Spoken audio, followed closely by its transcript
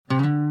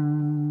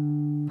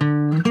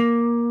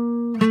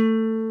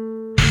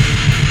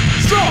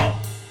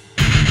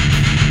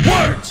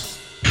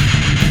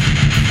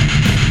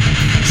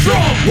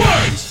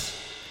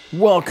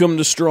Welcome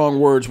to Strong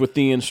Words with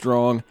Ian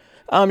Strong.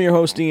 I'm your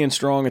host, Ian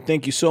Strong, and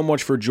thank you so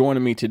much for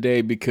joining me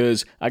today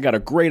because I got a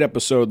great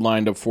episode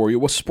lined up for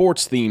you, a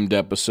sports-themed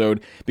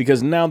episode,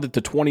 because now that the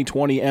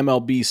 2020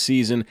 MLB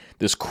season,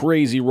 this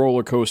crazy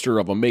roller coaster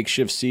of a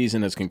makeshift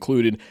season has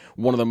concluded,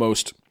 one of the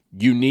most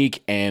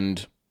unique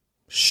and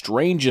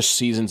strangest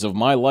seasons of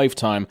my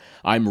lifetime,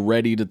 I'm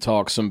ready to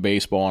talk some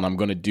baseball, and I'm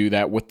going to do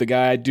that with the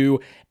guy I do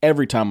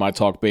every time I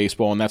talk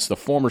baseball, and that's the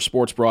former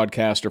sports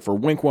broadcaster for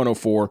Wink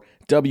 104,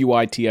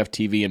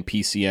 WITF-TV, and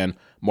PCN,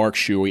 Mark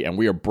Shuey, and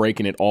we are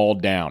breaking it all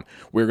down.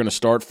 We're going to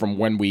start from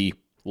when we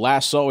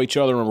last saw each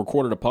other and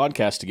recorded a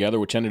podcast together,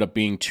 which ended up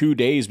being 2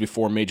 days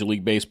before Major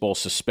League Baseball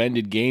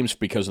suspended games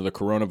because of the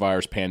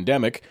coronavirus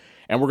pandemic.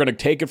 And we're going to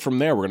take it from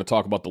there. We're going to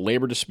talk about the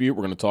labor dispute.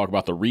 We're going to talk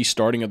about the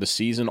restarting of the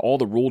season, all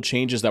the rule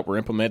changes that were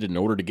implemented in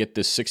order to get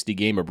this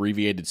 60-game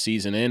abbreviated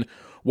season in,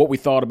 what we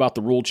thought about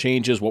the rule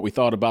changes, what we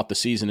thought about the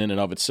season in and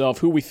of itself,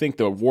 who we think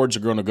the awards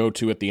are going to go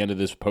to at the end of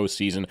this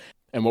postseason,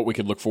 and what we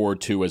could look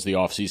forward to as the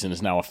offseason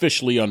is now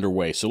officially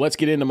underway. So let's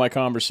get into my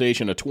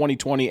conversation, a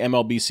 2020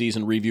 MLB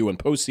season review and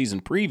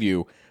postseason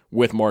preview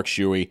with Mark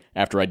Shuey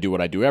after I do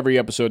what I do every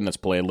episode, and that's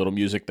play a little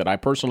music that I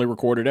personally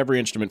recorded every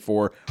instrument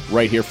for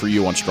right here for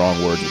you on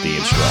Strong Words with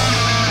Ian Strong.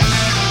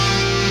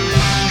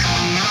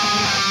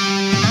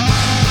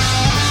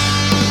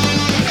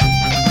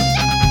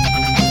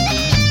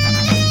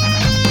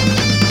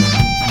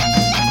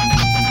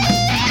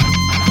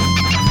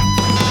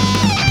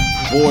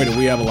 Boy, do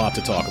we have a lot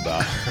to talk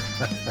about.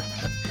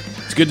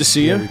 It's good to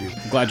see you.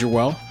 I'm glad you're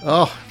well.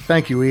 Oh,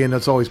 thank you, Ian.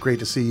 It's always great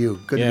to see you.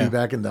 Good to be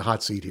back in the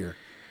hot seat here.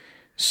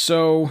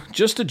 So,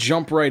 just to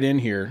jump right in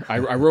here, I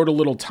wrote a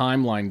little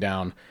timeline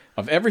down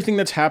of everything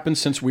that's happened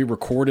since we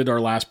recorded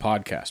our last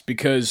podcast.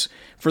 Because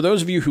for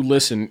those of you who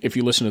listen, if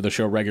you listen to the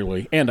show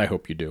regularly, and I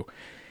hope you do,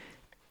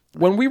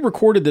 when we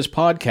recorded this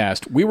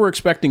podcast, we were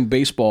expecting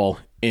baseball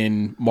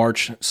in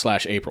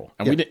March/April,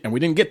 and we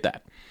didn't get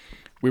that.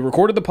 We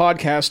recorded the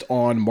podcast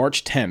on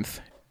March 10th,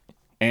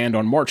 and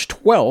on March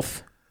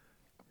 12th,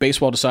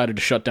 baseball decided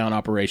to shut down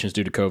operations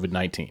due to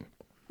COVID-19.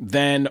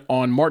 Then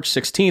on March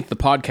 16th, the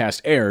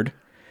podcast aired,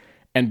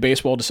 and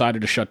baseball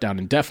decided to shut down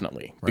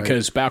indefinitely. Right.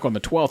 Because back on the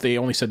 12th, they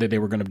only said that they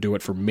were going to do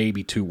it for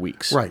maybe 2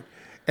 weeks. Right.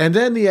 And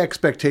then the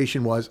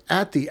expectation was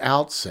at the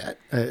outset,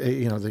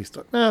 they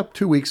thought,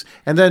 2 weeks,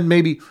 and then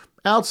maybe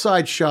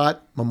outside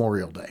shot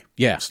Memorial Day.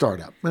 Yeah.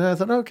 Startup. And I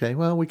thought, okay,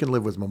 well, we can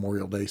live with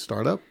Memorial Day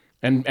startup.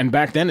 And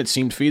back then it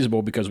seemed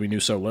feasible because we knew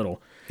so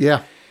little.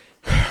 Yeah.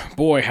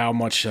 Boy, how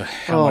much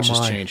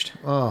has changed.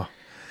 Oh.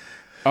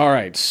 All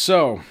right,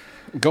 so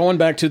going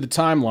back to the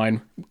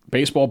timeline,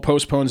 baseball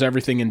postpones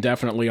everything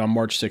indefinitely on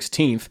March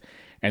 16th,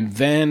 and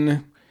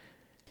then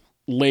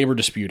labor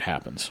dispute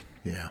happens.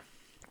 Yeah.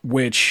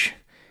 Which,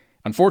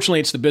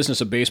 unfortunately, it's the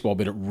business of baseball,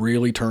 but it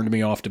really turned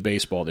me off to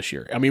baseball this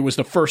year. I mean, it was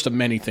the first of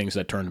many things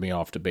that turned me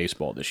off to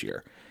baseball this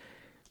year.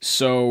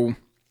 So,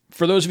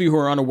 for those of you who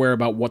are unaware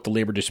about what the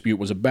labor dispute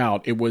was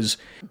about, it was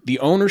the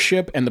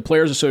ownership and the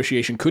Players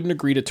Association couldn't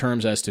agree to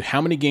terms as to how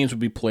many games would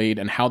be played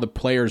and how the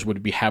players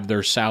would have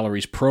their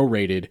salaries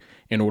prorated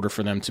in order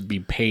for them to be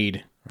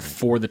paid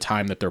for the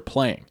time that they're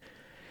playing.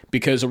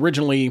 Because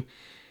originally,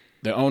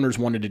 the owners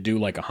wanted to do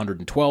like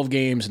 112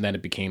 games, and then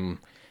it became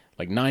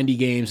like 90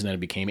 games, and then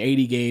it became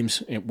 80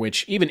 games,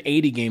 which even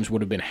 80 games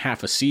would have been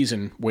half a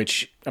season,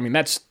 which, I mean,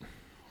 when's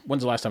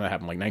the last time that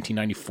happened? Like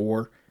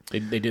 1994?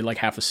 They did like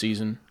half a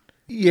season?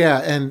 Yeah,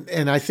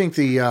 and I think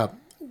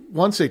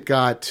once it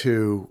got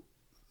to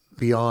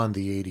beyond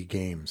the 80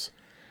 games,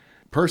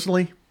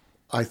 personally,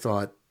 I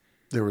thought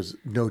there was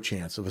no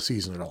chance of a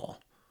season at all.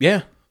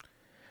 Yeah.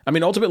 I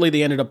mean, ultimately,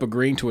 they ended up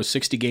agreeing to a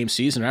 60-game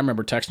season. I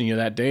remember texting you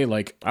that day,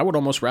 like, I would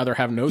almost rather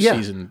have no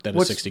season than a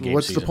 60-game season.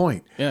 What's the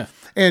point? Yeah.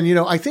 And,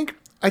 I think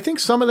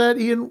some of that,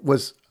 Ian,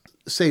 was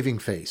saving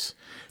face.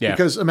 Yeah.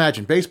 Because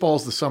imagine,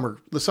 baseball's the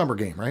summer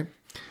game, right?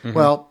 Mm-hmm.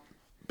 Well,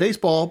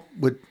 baseball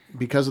would,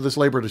 because of this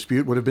labor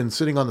dispute, would have been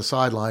sitting on the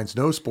sidelines,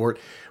 no sport.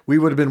 We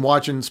would have been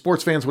watching,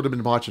 sports fans would have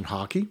been watching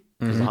hockey,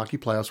 because the hockey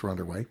playoffs were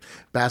underway.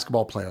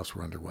 Basketball playoffs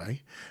were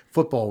underway.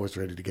 Football was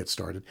ready to get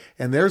started.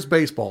 And there's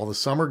baseball, the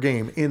summer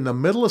game, in the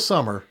middle of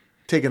summer,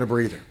 taking a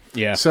breather.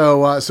 Yeah.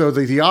 So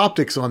the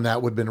optics on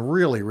that would have been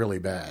really, really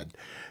bad.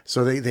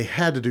 So they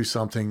had to do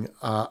something.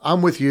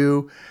 I'm with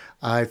you.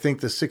 I think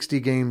the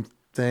 60-game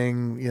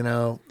thing,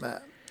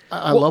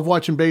 I love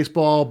watching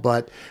baseball,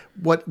 but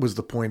what was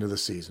the point of the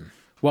season?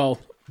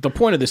 Well, the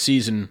point of the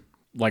season,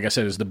 like I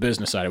said, is the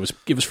business side.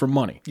 It was for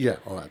money. Yeah,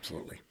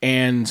 absolutely.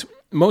 And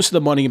most of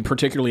the money,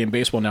 particularly in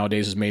baseball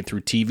nowadays, is made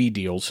through TV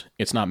deals.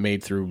 It's not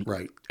made through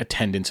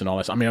attendance and all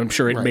that. I mean, I'm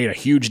sure it made a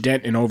huge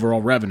dent in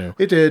overall revenue.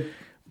 It did,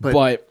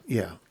 but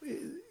yeah.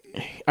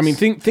 I mean,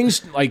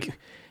 things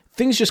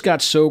just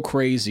got so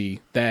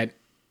crazy that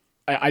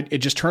it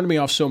just turned me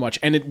off so much.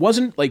 And it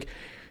wasn't like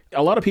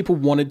a lot of people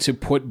wanted to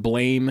put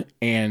blame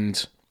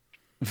and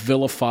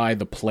vilify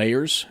the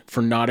players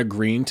for not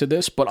agreeing to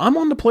this, but I'm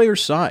on the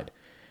players' side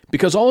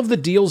because all of the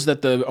deals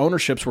that the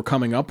ownerships were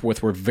coming up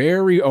with were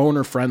very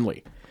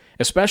owner-friendly.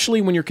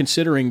 especially when you're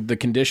considering the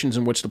conditions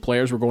in which the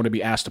players were going to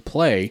be asked to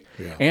play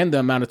and the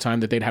amount of time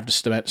that they'd have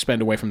to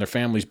spend away from their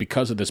families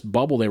because of this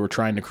bubble they were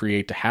trying to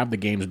create to have the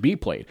games be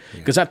played.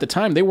 Because at the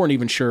time, they weren't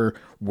even sure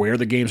where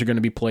the games are going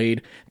to be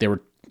played. They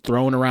were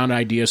throwing around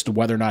ideas to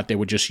whether or not they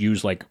would just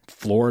use like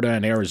Florida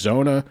and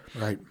Arizona,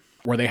 Right.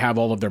 where they have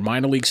all of their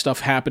minor league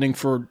stuff happening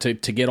to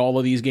get all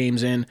of these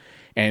games in,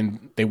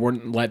 and they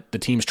wouldn't let the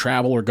teams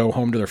travel or go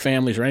home to their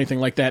families or anything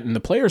like that. And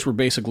the players were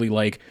basically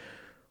like,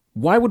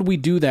 why would we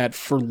do that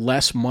for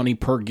less money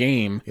per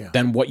game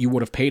than what you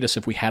would have paid us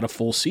if we had a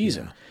full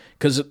season?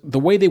 Because the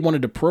way they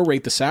wanted to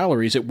prorate the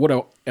salaries, it would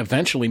have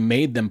eventually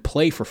made them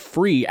play for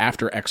free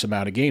after X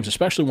amount of games,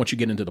 especially once you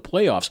get into the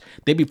playoffs.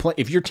 They'd be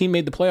if your team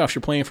made the playoffs,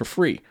 you're playing for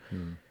free.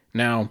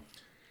 Now,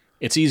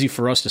 it's easy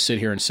for us to sit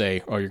here and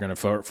say, oh, you're going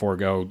to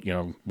forego,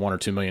 $1 or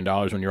 $2 million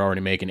when you're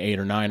already making 8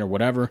 or 9 or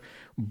whatever.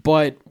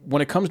 But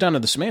when it comes down to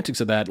the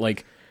semantics of that,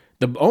 like,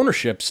 the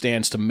ownership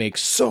stands to make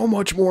so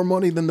much more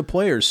money than the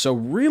players. So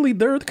really,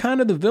 they're kind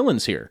of the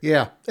villains here.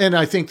 Yeah, and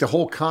I think the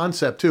whole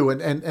concept too,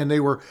 and they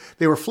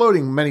were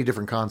floating many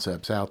different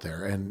concepts out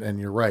there, and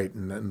you're right,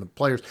 and the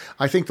players.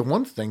 I think the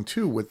one thing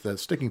too with the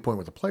sticking point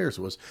with the players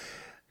was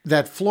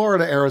that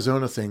Florida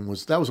Arizona thing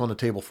was on the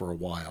table for a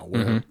while,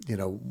 where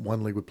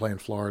one league would play in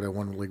Florida,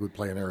 one league would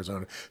play in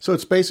Arizona. So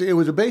it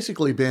would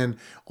basically been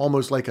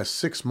almost like a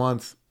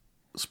 6-month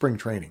spring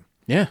training.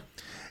 Yeah.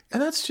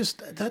 And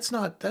that's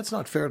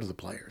not fair to the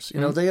players.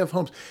 They have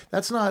homes.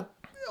 That's not,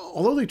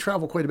 although they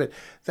travel quite a bit,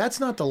 that's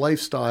not the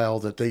lifestyle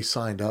that they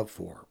signed up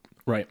for.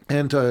 Right.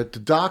 And to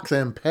dock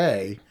them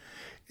pay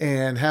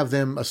and have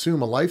them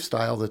assume a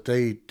lifestyle that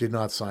they did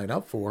not sign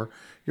up for,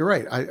 you're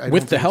right. I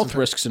with the health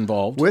risks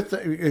involved. With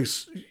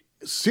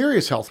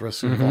serious health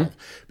risks involved,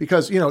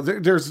 because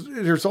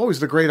there's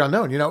always the great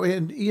unknown.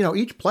 And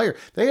each player,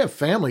 they have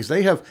families,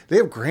 they have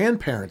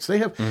grandparents, they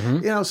have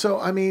So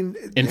I mean,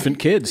 infant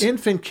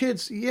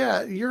kids.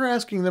 Yeah, you're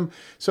asking them.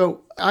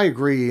 So I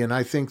agree, and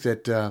I think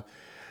that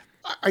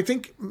I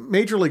think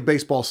Major League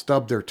Baseball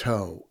stubbed their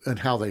toe in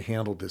how they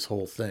handled this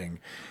whole thing.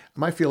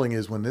 My feeling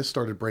is when this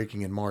started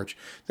breaking in March,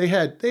 they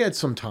had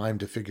some time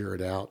to figure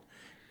it out,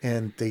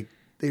 and they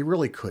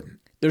really couldn't.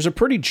 There's a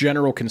pretty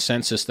general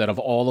consensus that of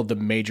all of the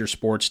major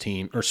sports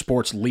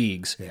sports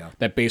leagues,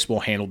 that baseball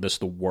handled this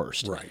the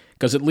worst. Right.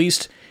 Because at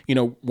least,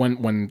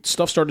 when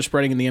stuff started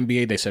spreading in the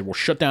NBA, they said, we'll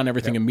shut down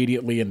everything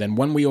immediately, and then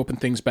when we open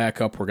things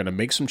back up, we're going to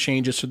make some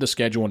changes to the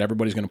schedule, and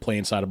everybody's going to play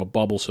inside of a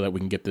bubble so that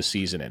we can get this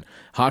season in.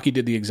 Hockey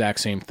did the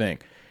exact same thing.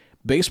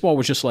 Baseball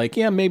was just like,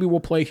 maybe we'll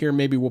play here,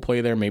 maybe we'll play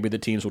there, maybe the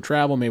teams will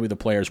travel, maybe the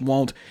players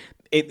won't.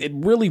 It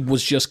really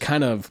was just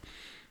kind of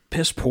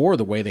piss poor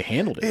the way they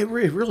handled it. It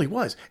really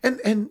was. And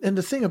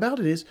the thing about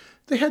it is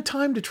they had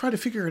time to try to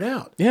figure it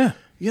out. Yeah.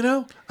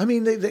 I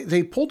mean,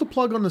 they pulled the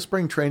plug on the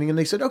spring training, and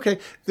they said, okay,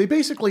 they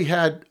basically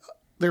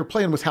they were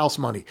playing with house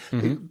money.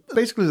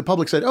 Basically, the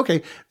public said,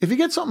 okay, if you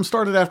get something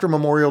started after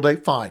Memorial Day,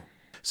 fine.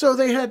 So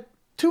they had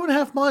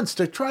 2.5 months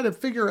to try to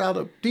figure out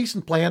a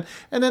decent plan.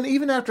 And then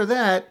even after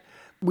that,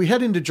 we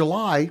head into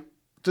July,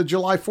 to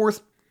July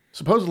 4th,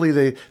 supposedly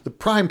the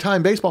prime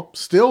time baseball,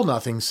 still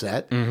nothing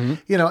set, and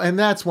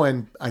that's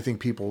when I think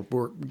people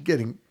were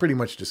getting pretty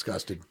much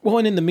disgusted. Well,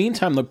 and in the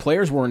meantime, the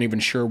players weren't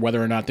even sure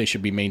whether or not they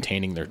should be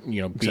maintaining their,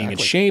 being in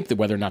shape,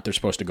 whether or not they're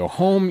supposed to go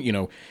home.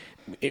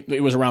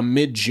 It was around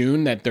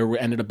mid-June that there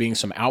ended up being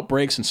some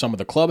outbreaks in some of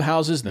the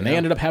clubhouses. Then they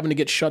ended up having to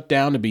get shut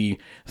down to be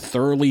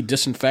thoroughly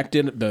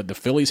disinfected. The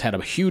Phillies had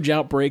a huge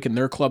outbreak in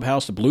their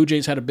clubhouse. The Blue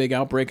Jays had a big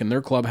outbreak in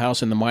their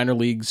clubhouse in the minor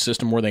league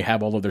system where they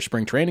have all of their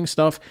spring training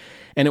stuff.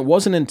 And it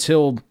wasn't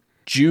until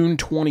June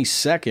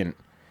 22nd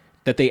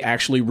that they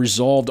actually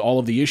resolved all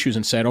of the issues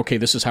and said, okay,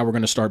 this is how we're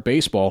going to start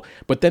baseball.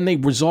 But then they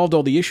resolved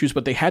all the issues,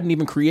 but they hadn't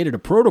even created a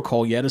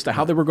protocol yet as to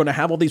how they were going to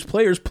have all these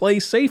players play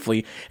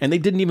safely, and they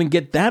didn't even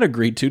get that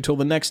agreed to till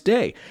the next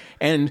day.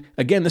 And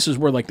again, this is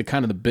where like the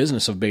kind of the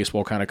business of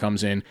baseball kind of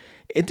comes in.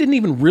 It didn't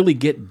even really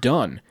get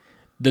done.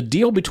 The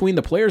deal between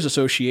the Players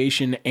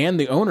Association and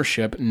the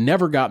ownership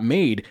never got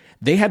made.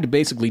 They had to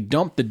basically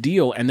dump the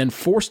deal and then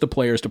force the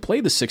players to play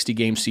the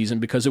 60-game season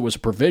because it was a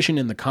provision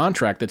in the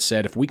contract that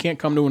said if we can't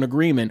come to an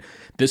agreement,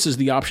 this is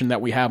the option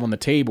that we have on the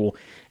table,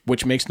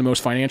 which makes the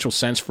most financial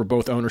sense for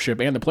both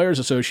ownership and the Players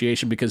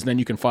Association because then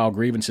you can file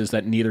grievances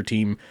that neither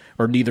team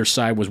or neither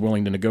side was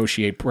willing to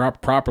negotiate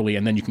properly,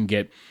 and then you can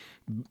get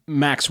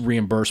max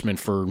reimbursement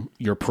for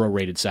your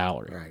prorated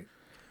salary. Right.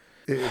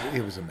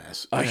 It was a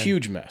mess. A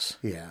huge mess.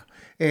 Yeah.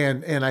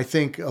 And I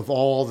think of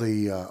all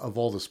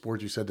the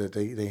sports, you said that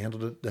they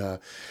handled it the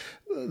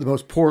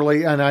most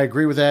poorly, and I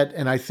agree with that.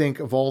 And I think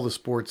of all the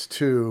sports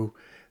too,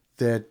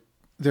 that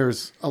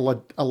there's a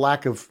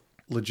lack of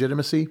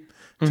legitimacy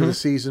to the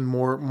season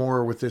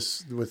more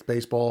with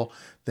baseball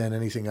than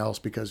anything else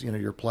because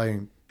you're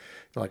playing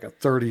like a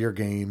 30-year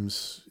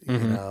games.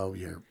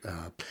 You're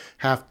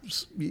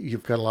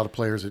you've got a lot of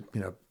players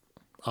that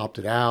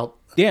opted out.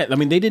 Yeah, I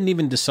mean, they didn't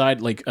even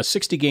decide, like, a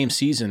 60-game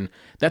season,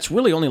 that's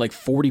really only like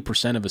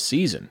 40% of a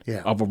season,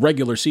 of a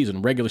regular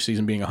season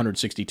being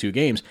 162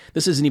 games.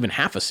 This isn't even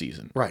half a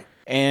season. Right.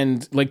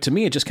 And, like, to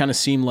me, it just kind of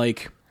seemed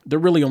like they're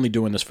really only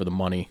doing this for the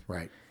money.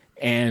 Right.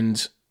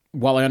 And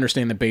while I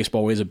understand that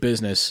baseball is a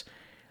business,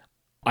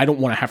 I don't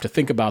want to have to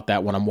think about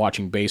that when I'm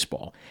watching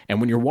baseball. And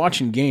when you're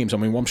watching games, I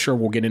mean, I'm sure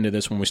we'll get into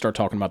this when we start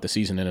talking about the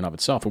season in and of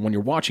itself, but when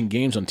you're watching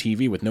games on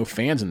TV with no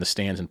fans in the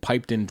stands and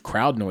piped in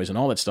crowd noise and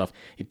all that stuff,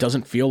 it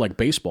doesn't feel like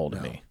baseball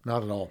to me.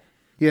 Not at all.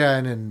 Yeah,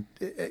 and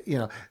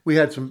then, we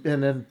had some,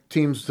 and then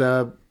teams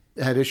had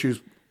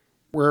issues.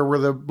 Where were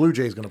the Blue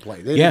Jays going to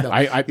play? They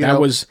that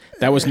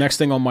was next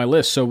thing on my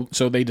list. So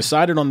they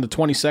decided on the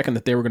 22nd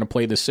that they were going to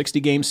play the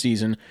 60-game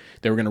season.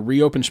 They were going to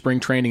reopen spring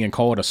training and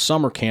call it a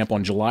summer camp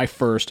on July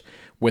 1st,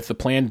 with the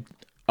plan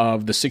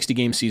of the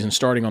 60-game season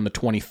starting on the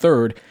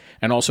 23rd.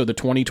 And also the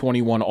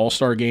 2021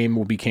 All-Star Game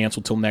will be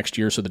canceled till next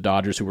year. So the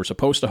Dodgers, who were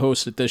supposed to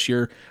host it this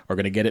year, are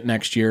going to get it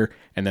next year.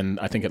 And then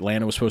I think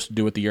Atlanta was supposed to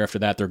do it the year after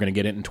that. They're going to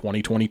get it in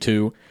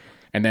 2022.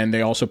 And then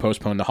they also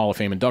postponed the Hall of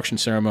Fame induction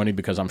ceremony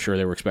because I'm sure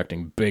they were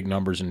expecting big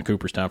numbers in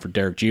Cooperstown for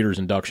Derek Jeter's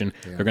induction.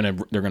 Yeah.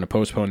 They're gonna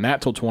postpone that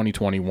till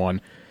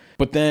 2021.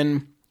 But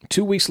then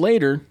 2 weeks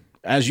later,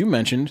 as you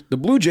mentioned, the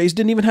Blue Jays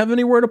didn't even have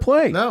anywhere to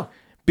play. No.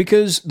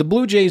 Because the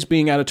Blue Jays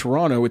being out of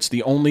Toronto, it's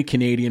the only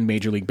Canadian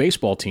Major League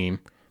Baseball team.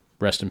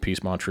 Rest in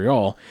peace,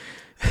 Montreal.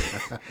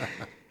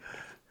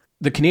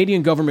 The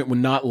Canadian government would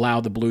not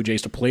allow the Blue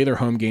Jays to play their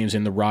home games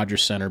in the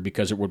Rogers Centre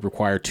because it would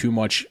require too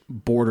much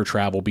border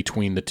travel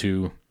between the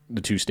two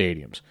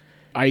stadiums.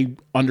 I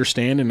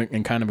understand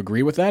and kind of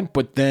agree with that,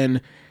 but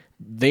then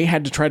they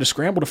had to try to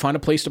scramble to find a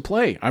place to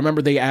play. I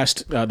remember they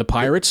asked the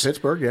Pirates,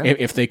 Pittsburgh,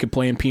 if they could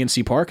play in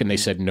PNC Park, and they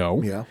said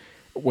no. Yeah,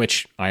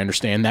 which I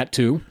understand that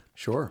too.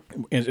 Sure,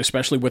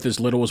 especially with as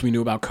little as we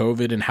knew about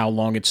COVID and how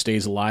long it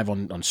stays alive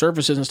on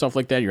surfaces and stuff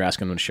like that. You're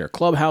asking them to share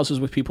clubhouses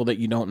with people that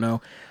you don't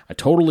know. I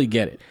totally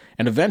get it.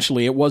 And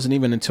eventually, it wasn't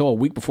even until a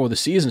week before the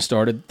season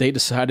started, they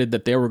decided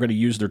that they were going to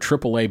use their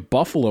AAA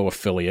Buffalo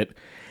affiliate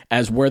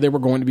as where they were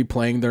going to be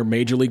playing their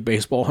Major League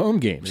Baseball home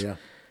games.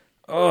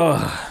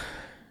 Yeah.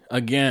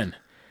 Again,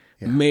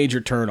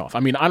 major turnoff. I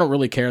mean, I don't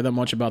really care that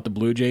much about the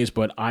Blue Jays,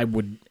 but I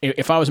would,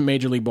 if I was a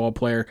Major League ball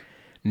player,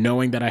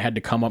 knowing that I had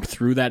to come up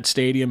through that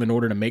stadium in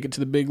order to make it to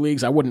the big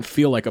leagues, I wouldn't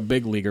feel like a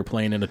big leaguer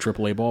playing in a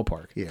AAA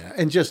ballpark. Yeah,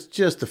 and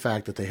just the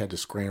fact that they had to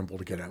scramble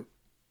to get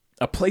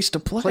a place to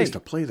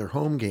play their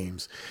home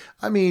games.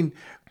 I mean,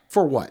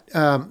 for what?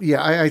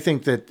 I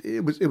think that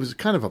it was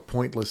kind of a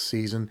pointless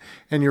season,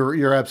 and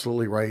you're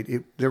absolutely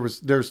right.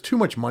 There's too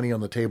much money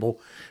on the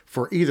table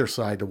for either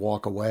side to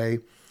walk away.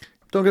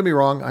 Don't get me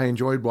wrong, I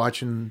enjoyed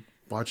watching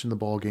the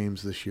ball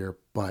games this year,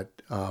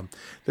 but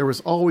there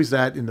was always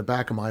that in the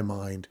back of my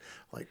mind,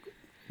 like,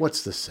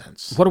 what's the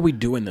sense? What are we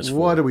doing this for?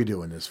 What are we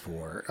doing this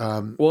for?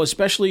 Well,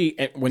 especially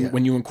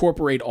when you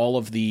incorporate all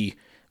of the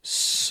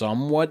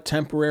somewhat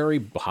temporary,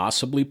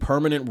 possibly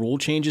permanent rule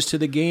changes to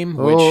the game,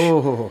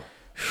 which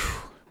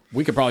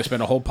we could probably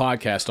spend a whole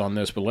podcast on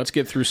this, but let's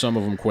get through some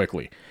of them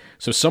quickly.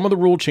 So some of the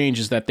rule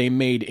changes that they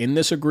made in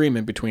this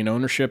agreement between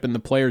ownership and the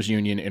players'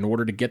 union in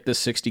order to get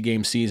this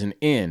 60-game season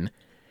in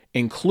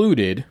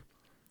included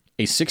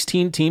a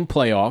 16-team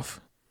playoff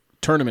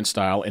tournament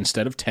style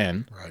instead of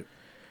 10, right?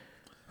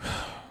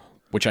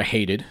 Which I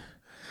hated.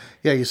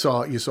 Yeah, you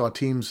saw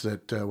teams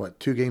that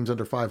 2 games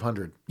under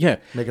 500. Yeah,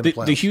 making the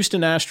playoffs. The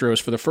Houston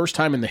Astros, for the first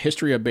time in the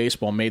history of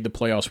baseball, made the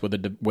playoffs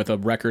with a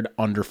record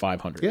under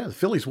 500. Yeah, the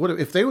Phillies would have,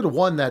 if they would have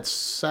won that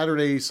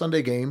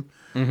Sunday game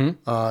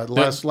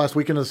last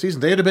weekend of the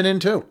season, they'd have been in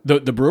too. The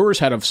Brewers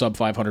had a sub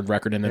 500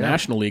 record in the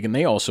National League, and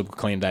they also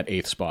claimed that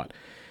 8th spot.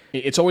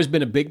 It's always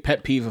been a big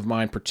pet peeve of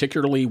mine,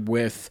 particularly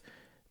with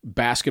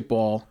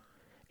basketball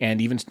and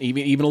even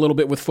a little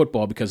bit with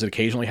football, because it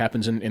occasionally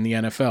happens in the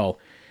NFL,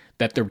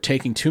 that they're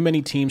taking too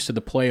many teams to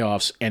the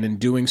playoffs, and in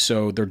doing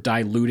so, they're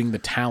diluting the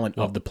talent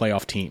of the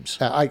playoff teams.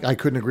 I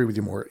couldn't agree with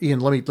you more. Ian,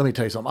 let me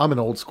tell you something. I'm an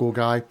old school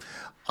guy.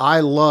 I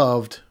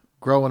loved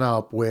growing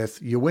up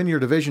with you win your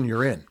division,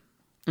 you're in,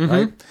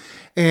 right?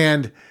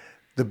 And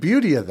the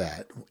beauty of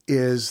that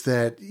is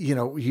that,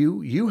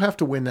 you have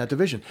to win that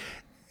division.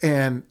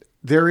 And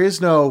there is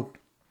no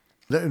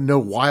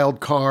wild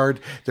card.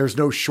 There's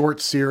no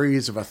short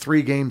series of a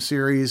 3-game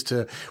series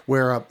to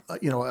where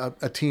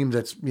a team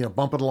that's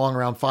bumping along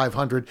around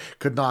 500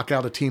 could knock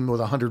out a team with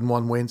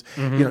 101 wins.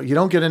 You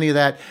don't get any of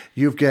that.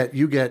 You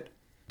get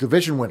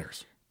division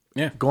winners,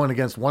 going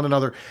against one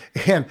another.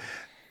 And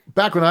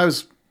back when I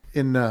was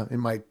in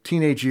my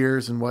teenage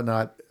years and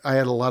whatnot, I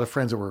had a lot of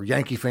friends that were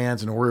Yankee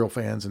fans and Oriole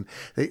fans, and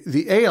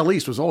the AL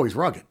East was always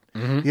rugged.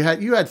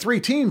 You had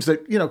 3 teams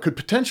that could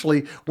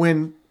potentially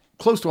win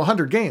close to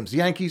 100 games, the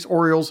Yankees,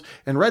 Orioles,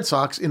 and Red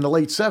Sox in the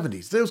late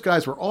 70s. Those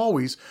guys were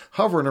always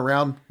hovering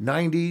around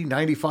 90,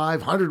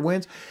 95, 100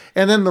 wins.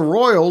 And then the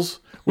Royals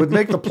would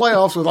make the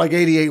playoffs with like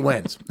 88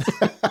 wins.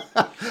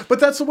 But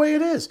that's the way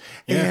it is.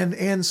 Yeah.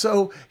 And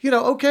so,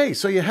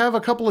 so you have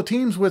a couple of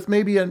teams with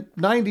maybe a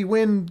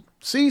 90-win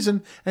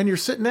season and you're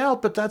sitting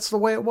out, but that's the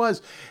way it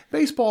was.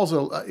 Baseball's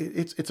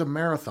it's a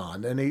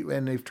marathon, and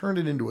they've turned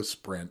it into a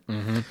sprint.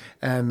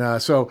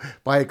 And so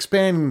by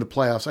expanding the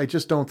playoffs, I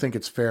just don't think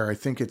it's fair. I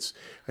think it's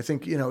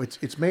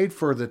made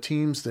for the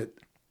teams that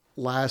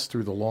last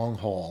through the long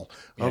haul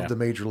of Yeah. the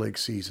Major League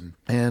season.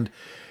 And,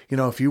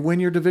 if you win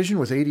your division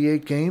with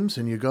 88 games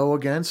and you go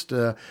against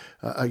a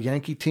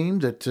Yankee team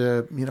that,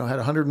 had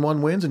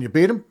 101 wins and you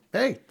beat them,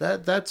 hey,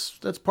 that's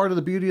part of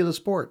the beauty of the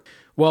sport.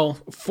 Well,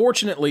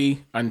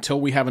 fortunately,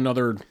 until we have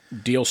another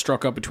deal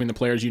struck up between the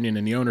players' union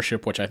and the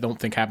ownership, which I don't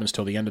think happens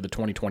till the end of the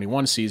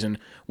 2021 season,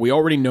 we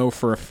already know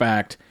for a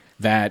fact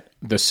that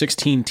the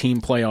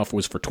 16-team playoff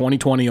was for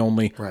 2020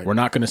 only. Right. We're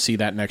not going to see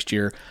that next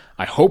year.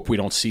 I hope we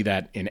don't see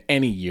that in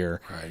any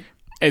year. Right.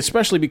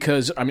 Especially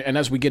because, and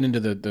as we get into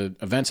the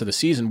events of the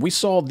season, we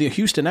saw the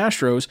Houston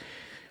Astros.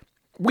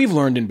 We've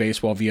learned in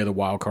baseball via the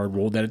wild card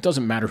rule that it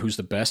doesn't matter who's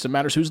the best, it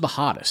matters who's the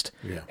hottest.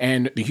 Yeah.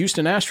 And the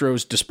Houston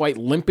Astros, despite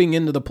limping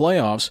into the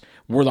playoffs,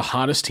 were the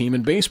hottest team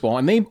in baseball,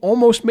 and they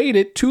almost made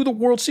it to the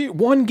World Series,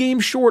 one game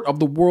short of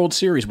the World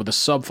Series with a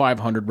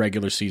sub-500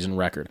 regular season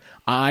record.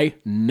 I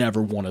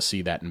never want to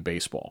see that in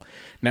baseball.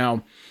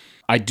 Now,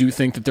 I do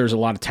think that there's a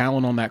lot of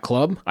talent on that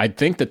club. I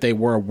think that they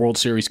were a World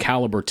Series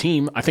caliber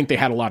team. I think they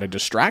had a lot of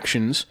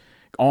distractions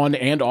on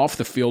and off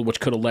the field,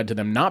 which could have led to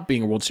them not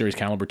being a World Series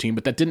caliber team,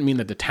 but that didn't mean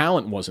that the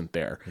talent wasn't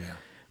there. Yeah.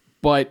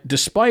 But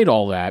despite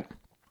all that,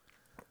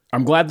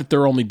 I'm glad that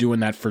they're only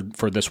doing that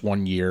for this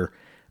 1 year,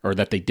 or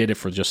that they did it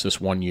for just this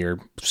 1 year.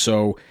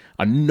 So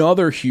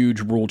another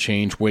huge rule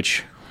change,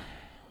 which,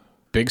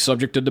 big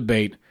subject of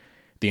debate,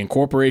 the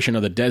incorporation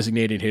of the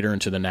designated hitter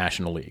into the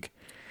National League.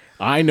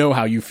 I know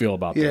how you feel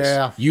about this.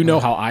 Yeah. You know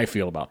how I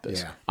feel about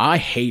this. Yeah. I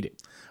hate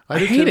it. I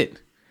do hate too. it.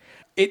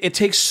 It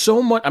takes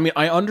so much. I mean,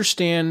 I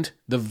understand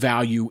the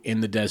value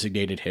in the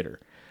designated hitter.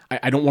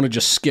 I don't want to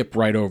just skip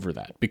right over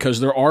that, because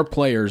there are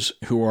players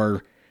who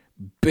are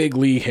big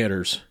league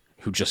hitters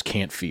who just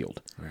can't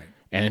field. Right.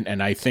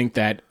 And I think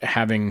that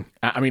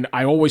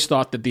I always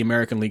thought that the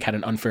American League had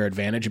an unfair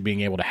advantage of being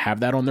able to have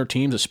that on their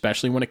teams,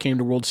 especially when it came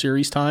to World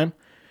Series time,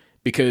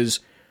 because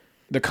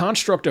the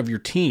construct of your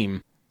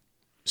team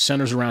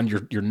centers around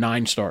your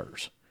 9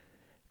 starters.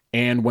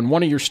 And when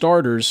one of your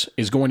starters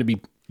is going to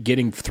be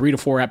getting 3 to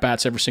 4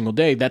 at-bats every single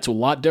day, that's a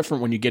lot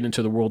different when you get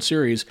into the World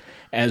Series,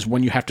 as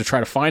when you have to try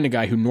to find a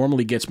guy who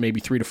normally gets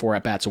maybe 3 to 4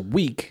 at-bats a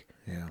week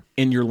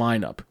in your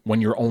lineup, when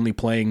you're only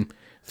playing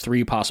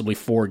 3, possibly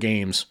 4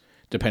 games,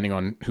 depending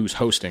on who's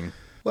hosting.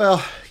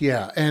 Well,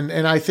 yeah,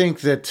 and I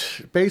think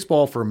that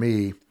baseball for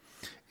me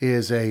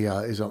is a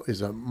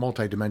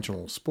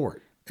multidimensional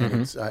sport.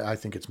 And I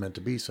think it's meant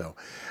to be so.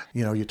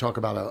 You talk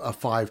about a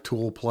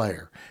 5-tool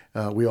player.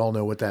 We all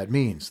know what that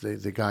means.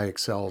 The guy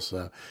excels,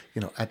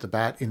 at the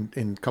bat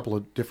in a couple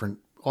of different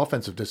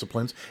offensive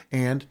disciplines,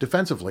 and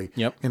defensively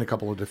in a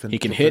couple of different. He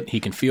can hit, he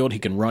can field, he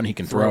can run, he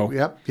can throw.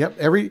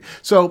 Yep.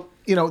 So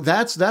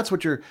that's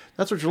what you're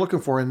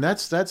looking for, and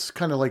that's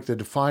kind of like the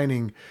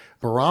defining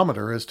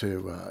barometer as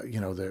to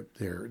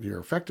their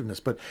effectiveness.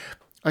 But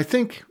I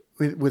think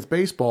with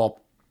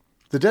baseball,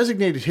 the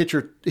designated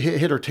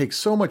hitter takes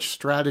so much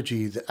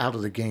strategy out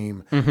of the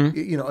game,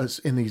 as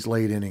in these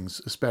late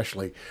innings,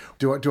 especially.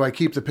 Do I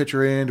keep the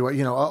pitcher in?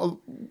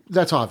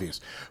 That's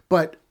obvious.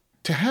 But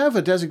to have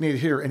a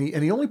designated hitter, and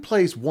he only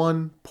plays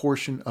one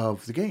portion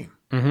of the game.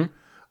 Mm-hmm.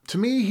 To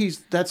me,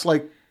 that's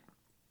like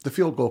the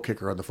field goal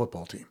kicker on the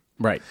football team.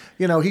 Right.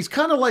 He's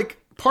kind of like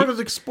part of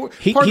the sport.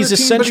 He's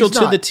essential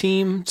to the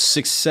team's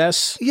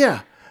success.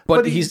 Yeah.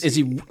 But is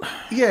he?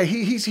 Yeah,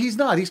 he's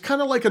not. He's kind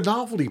of like a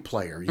novelty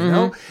player,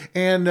 know,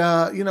 and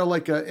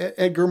like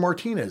Edgar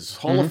Martinez,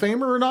 Hall of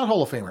Famer or not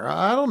Hall of Famer?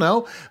 I don't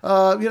know.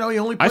 He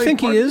only. I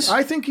think he is.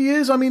 I think he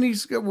is. I mean,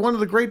 he's one of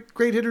the great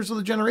hitters of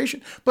the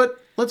generation. But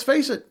let's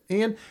face it,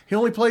 Ian, he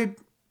only played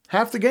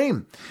half the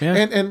game. Yeah.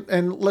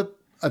 And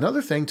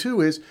another thing too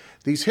is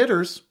these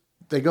hitters.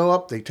 They go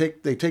up, they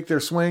take their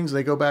swings,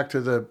 they go back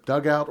to the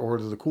dugout or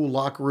to the cool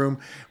locker room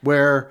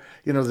where,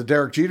 the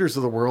Derek Jeters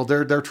of the world,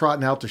 they're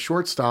trotting out to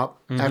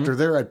shortstop after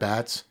their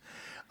at-bats.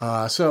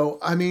 So,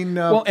 I mean...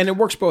 well, and it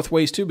works both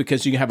ways, too,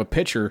 because you have a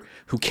pitcher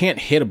who can't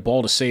hit a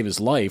ball to save his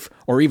life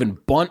or even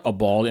bunt a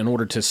ball in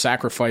order to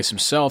sacrifice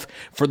himself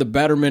for the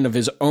betterment of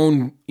his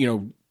own,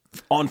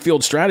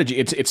 on-field strategy.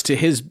 It's to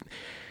his...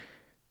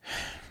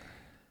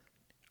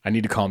 I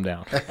need to calm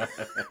down.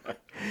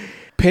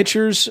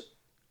 Pitchers...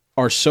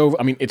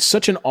 it's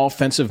such an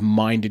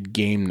offensive-minded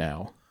game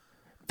now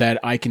that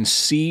I can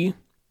see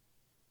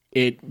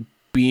it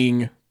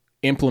being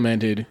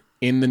implemented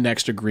in the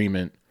next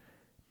agreement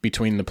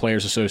between the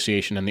Players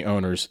Association and the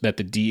owners that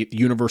the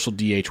universal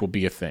DH will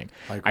be a thing.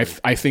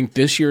 I think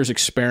this year's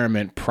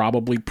experiment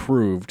probably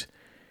proved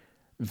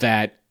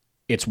that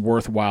it's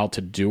worthwhile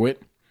to do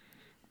it,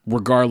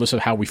 regardless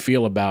of how we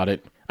feel about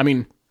it. I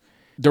mean,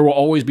 there will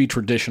always be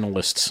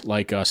traditionalists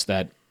like us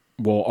that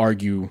will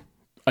argue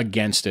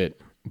against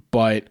it,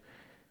 but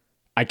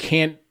I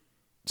can't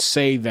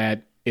say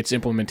that its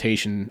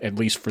implementation, at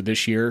least for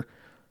this year,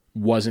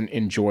 wasn't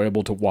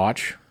enjoyable to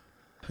watch.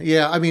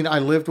 Yeah, I mean, I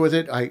lived with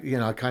it. I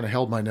kind of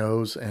held my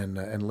nose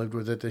and lived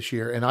with it this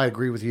year. And I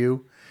agree with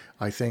you.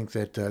 I think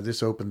that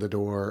this opened the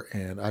door,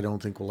 and I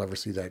don't think we'll ever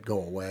see that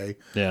go away.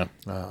 Yeah,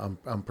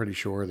 I'm pretty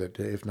sure that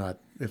if not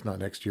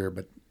next year,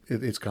 but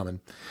it's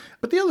coming.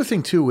 But the other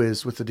thing too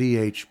is with the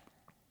DH,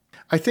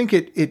 I think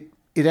it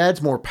it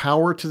adds more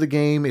power to the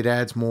game. It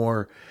adds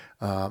more,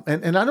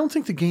 and I don't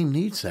think the game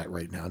needs that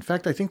right now. In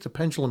fact, I think the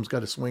pendulum's got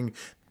to swing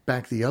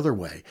back the other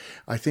way.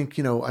 I think,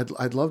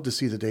 I'd love to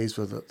see the days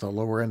with the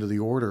lower end of the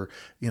order,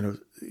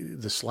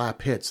 the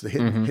slap hits, the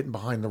hitting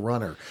behind the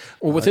runner.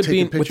 Well, with it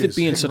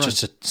being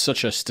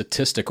such a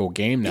statistical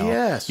game now,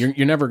 yes,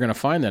 you're never going to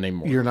find that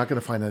anymore. You're not going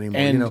to find that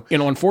anymore.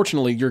 And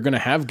unfortunately, you're going to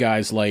have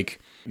guys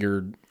like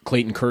your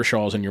Clayton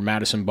Kershaws and your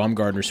Madison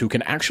Bumgarners who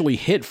can actually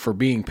hit for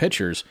being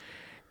pitchers.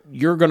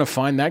 You're going to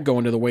find that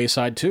going to the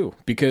wayside too,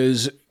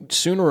 because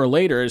sooner or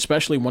later,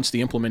 especially once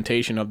the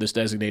implementation of this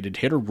designated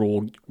hitter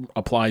rule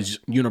applies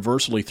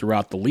universally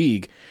throughout the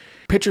league,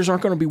 pitchers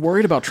aren't going to be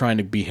worried about trying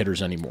to be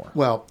hitters anymore.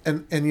 Well,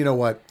 and you know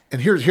what?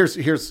 And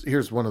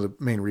here's one of the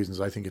main reasons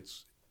I think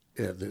it's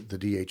the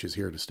DH is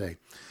here to stay.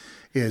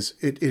 Is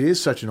it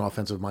is such an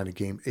offensive minded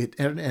game.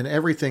 And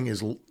everything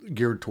is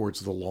geared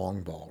towards the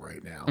long ball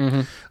right now.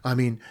 Mm-hmm. I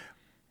mean,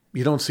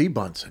 you don't see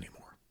bunts anymore.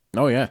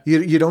 Oh, yeah.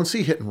 You don't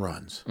see hit and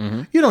runs.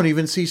 Mm-hmm. You don't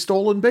even see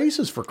stolen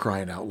bases, for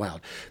crying out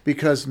loud,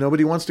 because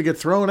nobody wants to get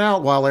thrown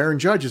out while Aaron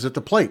Judge is at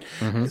the plate.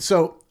 Mm-hmm.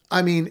 So,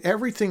 I mean,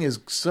 everything is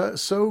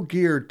so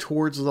geared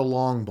towards the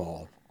long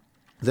ball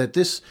that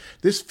this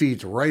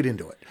feeds right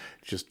into it.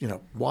 Just,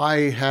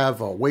 why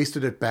have a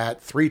wasted at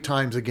bat 3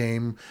 times a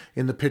game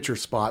in the pitcher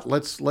spot?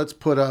 Let's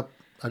put up,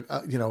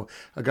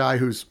 a guy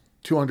who's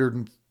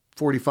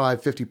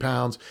 245, 50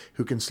 pounds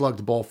who can slug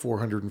the ball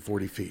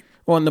 440 feet.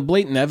 Well, and the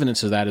blatant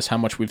evidence of that is how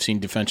much we've seen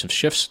defensive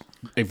shifts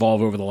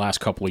evolve over the last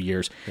couple of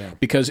years. Yeah.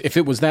 Because if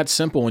it was that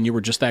simple and you were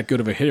just that good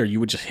of a hitter,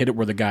 you would just hit it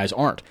where the guys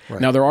aren't. Right.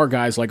 Now, there are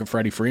guys like a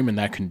Freddie Freeman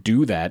that can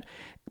do that,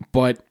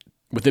 but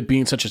with it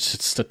being such a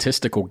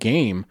statistical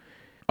game,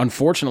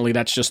 unfortunately,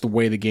 that's just the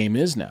way the game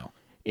is now.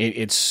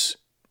 It's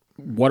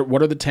what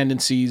are the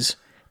tendencies,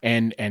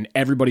 and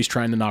everybody's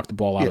trying to knock the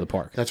ball out of the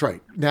park. That's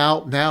right.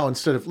 Now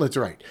instead of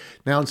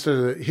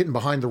hitting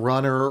behind the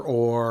runner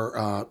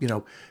or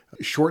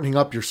shortening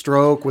up your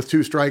stroke with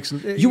 2 strikes,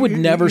 you would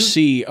never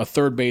see a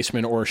third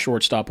baseman or a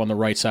shortstop on the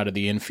right side of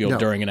the infield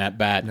during an at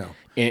bat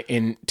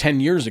in 10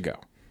 years ago.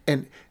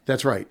 And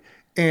that's right.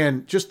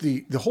 And just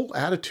the whole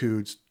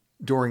attitudes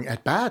during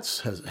at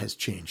bats has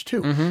changed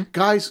too. Mm-hmm.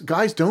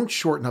 Guys don't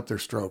shorten up their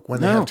stroke when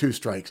they have 2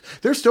 strikes.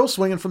 They're still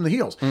swinging from the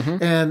heels.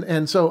 Mm-hmm.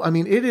 And so, I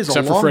mean, it is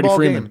a long ball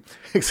game.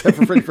 Except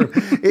for Freddie Freeman.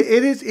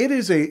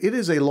 It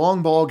is a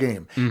long ball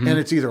game. Mm-hmm. And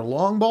it's either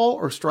long ball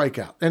or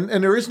strikeout. And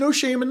there is no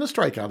shame in the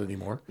strikeout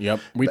anymore.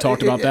 Yep. We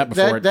talked about that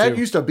before. That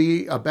used to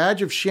be a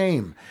badge of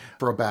shame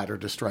for a batter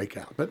to strike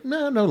out, but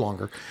no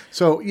longer.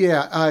 So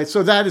yeah,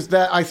 so that is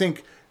that. I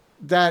think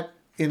that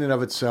in and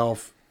of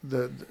itself,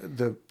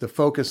 the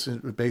focus in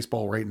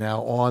baseball right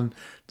now on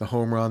the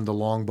home run, the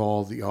long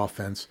ball, the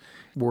offense,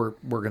 we're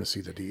going to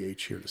see the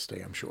DH here to stay,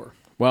 I'm sure.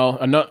 Well,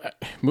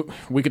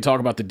 we could talk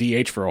about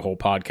the DH for a whole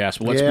podcast,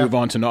 but let's move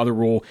on to another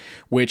rule,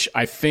 which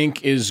I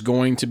think is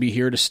going to be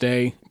here to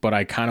stay, but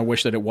I kind of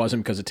wish that it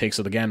wasn't, because it takes,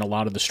 again, a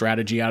lot of the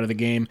strategy out of the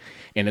game,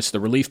 and it's the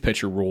relief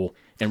pitcher rule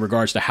in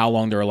regards to how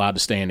long they're allowed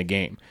to stay in the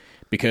game.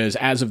 Because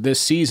as of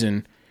this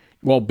season,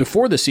 well,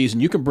 before the season,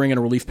 you can bring in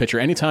a relief pitcher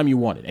anytime you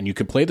want it, and you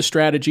can play the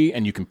strategy,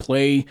 and you can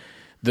play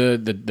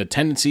the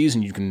tendencies,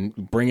 and you can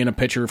bring in a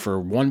pitcher for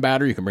one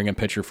batter, you can bring in a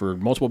pitcher for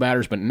multiple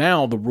batters, but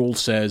now the rule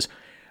says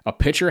a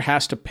pitcher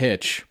has to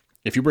pitch.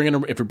 If you bring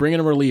in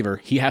a reliever,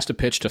 he has to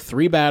pitch to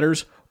 3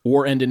 batters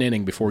or end an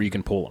inning before you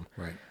can pull him.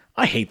 Right.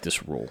 I hate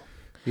this rule.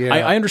 Yeah.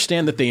 I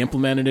understand that they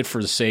implemented it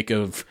for the sake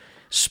of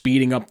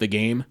speeding up the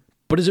game,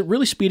 but is it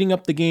really speeding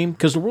up the game?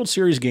 Because the World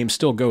Series games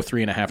still go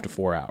 3.5 to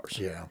 4 hours.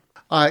 Yeah.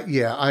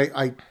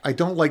 I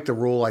don't like the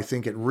rule. I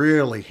think it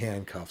really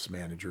handcuffs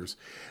managers.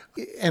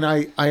 And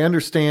I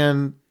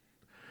understand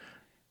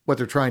what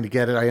they're trying to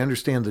get at. I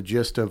understand the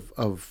gist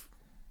of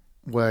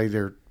why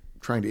they're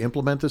trying to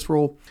implement this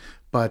rule.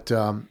 But,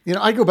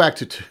 I go back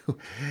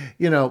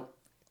to,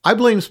 I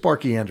blame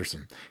Sparky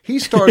Anderson. He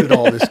started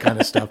all this kind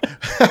of stuff.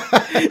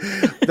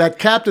 That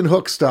Captain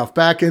Hook stuff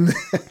back in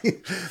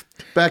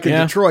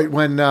Detroit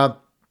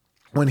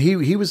when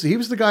he was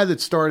the guy that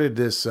started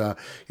this,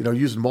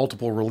 using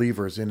multiple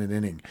relievers in an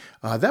inning.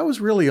 That was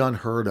really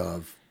unheard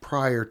of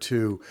prior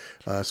to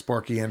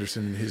Sparky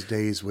Anderson in his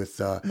days with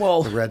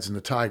the Reds and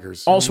the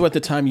Tigers. Also, at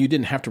the time, you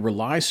didn't have to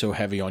rely so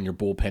heavy on your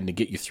bullpen to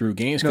get you through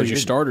games, because your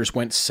starters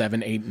went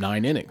 7, 8,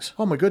 9 innings.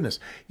 Oh my goodness,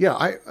 yeah.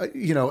 I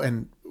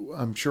and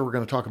I'm sure we're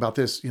going to talk about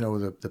this.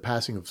 The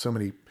passing of so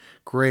many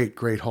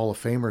great Hall of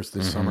Famers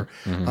this summer.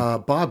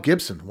 Mm-hmm. Bob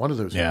Gibson, one of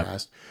those who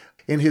passed.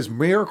 In his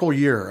miracle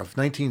year of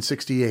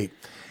 1968,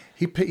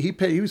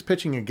 he was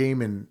pitching a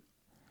game in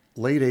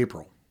late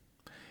April,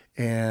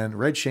 and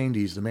Red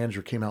Shandes, the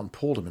manager, came out and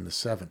pulled him in the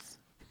 7th.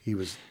 He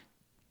was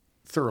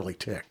thoroughly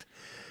ticked.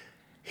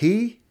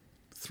 He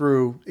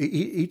threw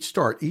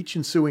each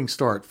ensuing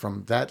start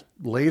from that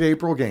late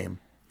April game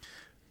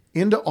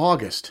into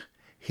August.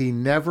 He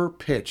never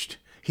pitched.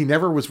 He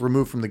never was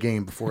removed from the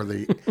game before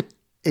the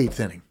 8th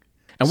inning.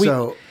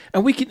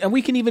 And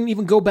we can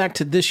even go back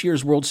to this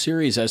year's World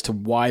Series as to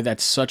why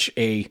that's such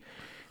a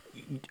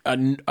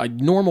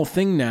normal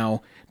thing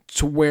now,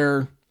 to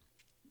where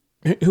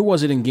Who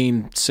was it in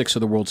Game 6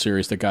 of the World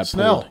Series that got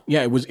Snell. pulled?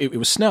 Yeah, it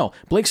was Snell.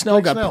 Blake Snell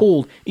got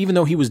pulled, even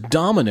though he was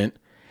dominant.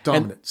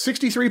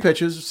 63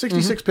 pitches,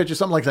 66 pitches,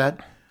 something like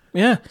that.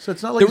 Yeah. So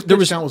it's not like his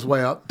pitch count was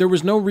way up. There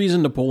was no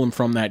reason to pull him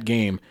from that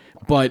game,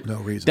 but no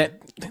reason.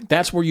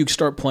 That's where you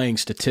start playing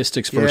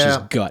statistics versus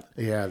gut.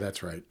 Yeah,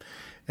 that's right.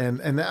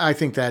 And I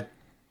think that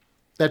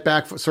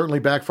certainly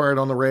backfired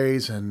on the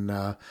Rays,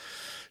 and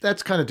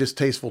that's kind of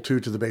distasteful too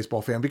to the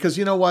baseball fan, because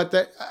you know what?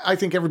 I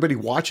think everybody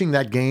watching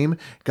that game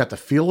got the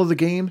feel of the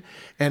game,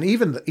 and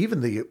even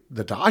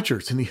the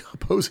Dodgers in the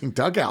opposing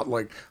dugout,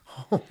 like,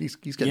 oh, he's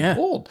getting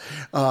pulled,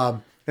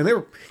 and they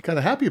were kind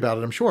of happy about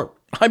it, I'm sure.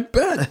 I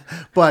bet.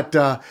 But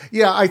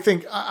I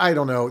think I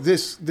don't know.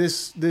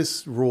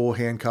 This rule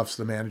handcuffs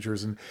the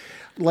managers, and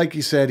like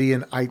you said,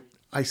 Ian,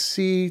 I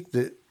see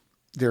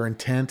their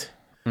intent.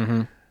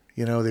 Mm-hmm.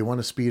 You know, they want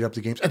to speed up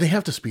the games, and they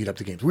have to speed up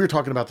the games. We were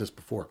talking about this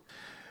before.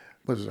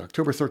 What was it,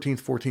 October 13th,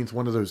 14th,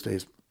 one of those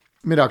days,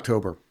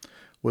 mid-October,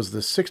 was the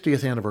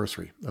 60th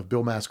anniversary of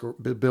Bill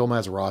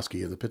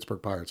Mazeroski of the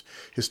Pittsburgh Pirates'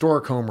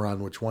 historic home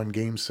run, which won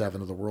Game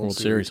 7 of the World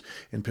Series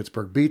in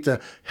Pittsburgh, beat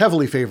the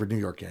heavily favored New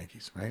York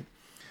Yankees, right?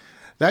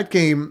 That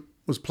game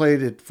was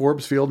played at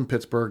Forbes Field in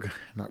Pittsburgh,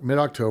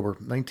 mid-October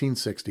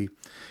 1960.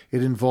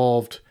 It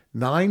involved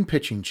 9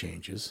 pitching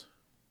changes.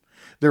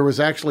 There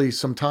was actually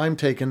some time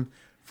taken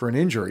for an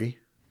injury.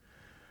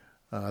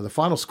 The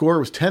final score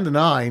was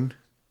 10-9.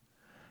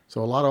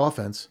 So a lot of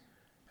offense.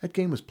 That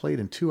game was played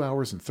in 2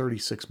 hours and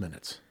 36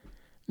 minutes.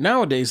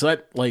 Nowadays,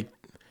 that's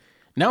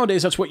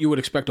what you would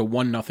expect a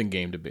 1-0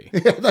 game to be.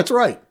 Yeah, that's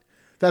right.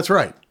 That's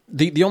right.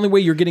 The only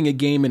way you're getting a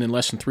game in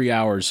less than 3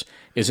 hours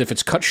is if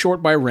it's cut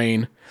short by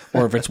rain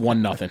or if it's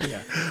 1-0.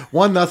 Yeah.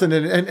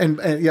 1-0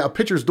 and a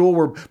pitcher's duel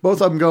where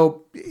both of them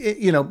go,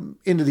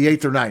 into the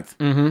 8th or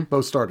 9th,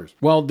 both starters.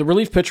 Well, the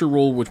relief pitcher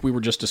rule, which we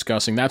were just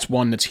discussing, that's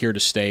one that's here to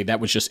stay. That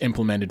was just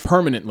implemented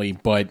permanently,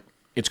 but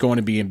it's going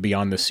to be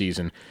beyond this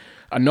season.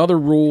 Another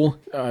rule,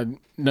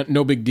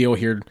 no big deal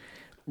here.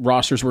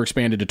 Rosters were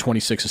expanded to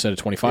 26 instead of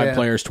 25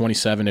 players,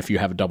 27 if you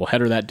have a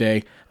doubleheader that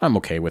day. I'm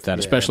okay with that,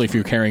 especially if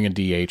you're carrying a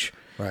DH.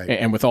 Right.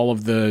 And with all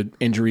of the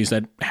injuries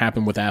that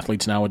happen with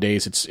athletes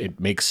nowadays, it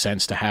makes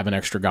sense to have an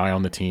extra guy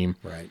on the team.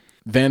 Right.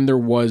 Then there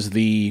was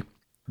the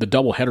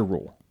doubleheader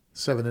rule.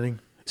 7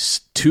 inning.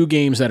 2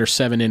 games that are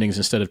 7 innings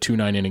instead of 2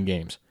 9-inning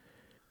games.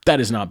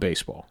 That is not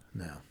baseball.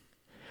 No.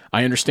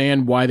 I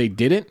understand why they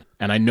did it,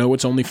 and I know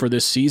it's only for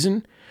this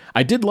season.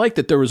 I did like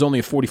that there was only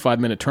a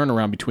 45-minute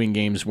turnaround between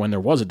games when there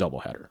was a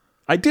doubleheader.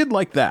 I did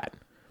like that.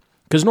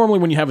 Because normally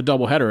when you have a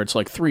doubleheader, it's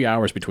like 3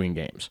 hours between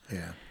games.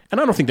 Yeah. And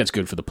I don't think that's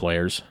good for the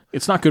players.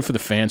 It's not good for the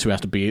fans who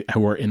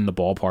are in the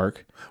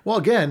ballpark. Well,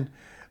 again,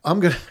 I'm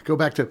going to go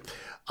back to,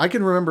 I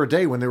can remember a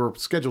day when there were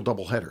scheduled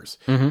doubleheaders.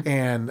 Mm-hmm.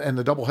 And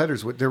the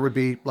doubleheaders, there would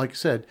be, like you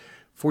said,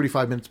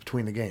 45 minutes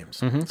between the games.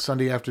 Mm-hmm.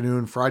 Sunday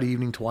afternoon, Friday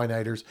evening,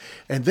 twinighters.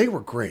 And they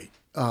were great.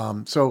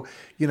 9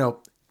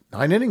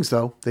 innings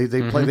though.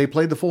 They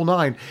played the full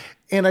 9,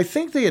 and I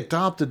think they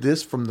adopted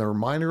this from their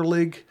minor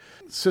league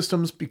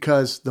systems,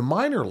 because the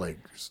minor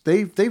leagues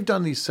they've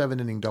done these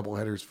 7-inning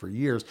doubleheaders for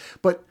years,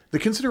 but the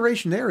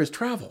consideration there is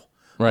travel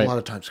a lot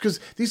of times, because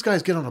these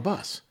guys get on a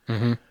bus.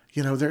 Mm-hmm.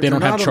 They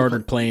don't have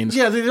chartered planes.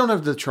 Yeah, they don't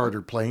have the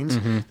chartered planes.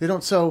 Mm-hmm. They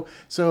don't. So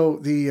it's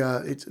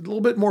a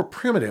little bit more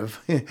primitive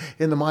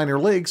in the minor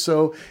league.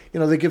 So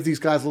they give these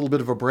guys a little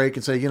bit of a break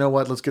and say, you know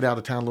what, let's get out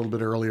of town a little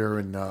bit earlier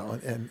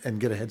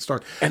and get a head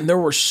start. And there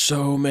were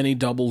so many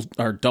double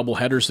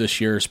headers this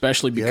year,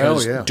 especially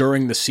because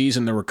during the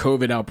season there were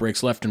COVID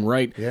outbreaks left and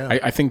right. Yeah.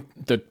 I think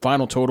the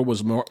final total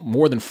was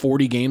more than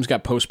 40 games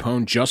got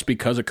postponed just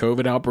because of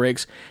COVID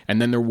outbreaks,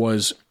 and then there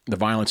was the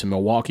violence in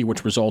Milwaukee,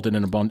 which resulted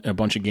in a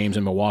bunch of games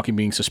in Milwaukee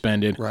being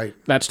suspended. Right.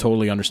 That's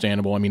totally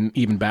understandable. I mean,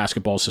 even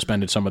basketball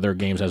suspended some of their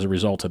games as a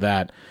result of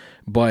that.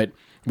 But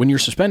when you're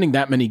suspending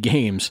that many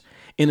games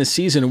in a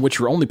season in which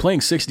you're only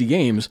playing 60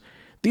 games,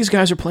 these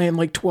guys are playing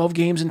like 12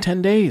 games in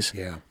 10 days.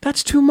 Yeah.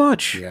 That's too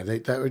much. Yeah,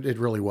 it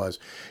really was.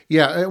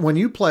 Yeah, when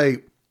you play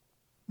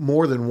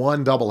more than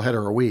one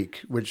doubleheader a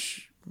week,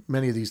 which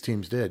many of these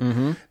teams did,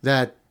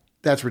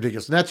 that's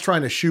ridiculous. And that's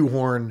trying to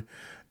shoehorn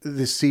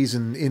this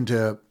season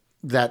into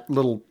that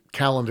little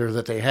calendar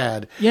that they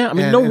had. Yeah, I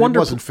mean, no wonder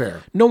it wasn't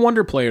fair. No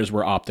wonder players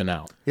were opting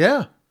out.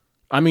 Yeah.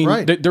 I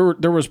mean,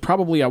 there was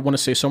probably, I want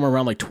to say, somewhere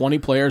around like 20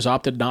 players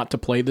opted not to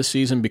play this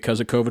season because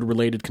of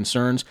COVID-related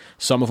concerns.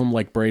 Some of them,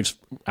 like Braves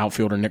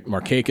outfielder Nick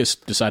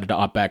Markakis, decided to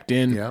opt back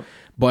in. Yeah.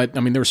 But, I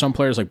mean, there were some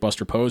players like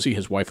Buster Posey.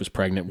 His wife was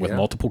pregnant with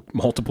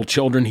multiple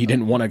children. He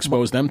didn't want to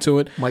expose them to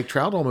it. Mike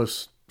Trout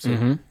almost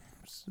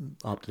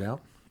opted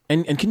out.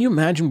 And can you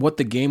imagine what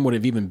the game would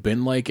have even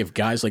been like if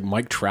guys like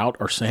Mike Trout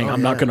are saying,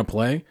 I'm not going to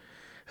play?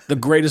 The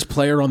greatest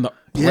player on the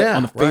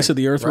face of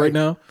the earth right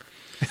now.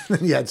 Then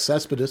you had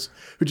Cespedes,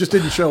 who just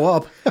didn't show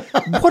up.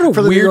 What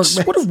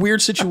a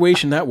weird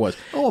situation that was.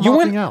 I'm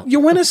opting out.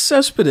 Yoenis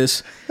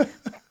Cespedes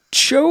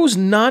chose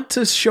not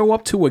to show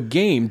up to a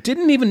game,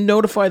 didn't even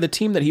notify the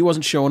team that he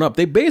wasn't showing up.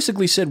 They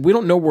basically said, we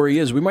don't know where he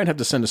is. We might have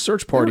to send a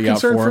search party out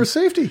for him. Concerned for his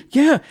safety.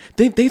 Yeah.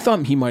 They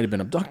thought he might have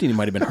been abducted. He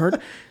might have been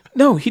hurt.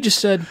 No, he just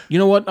said, you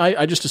know what?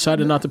 I just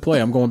decided not to play.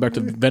 I'm going back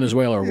to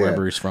Venezuela or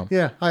wherever he's from.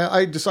 Yeah,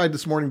 I decided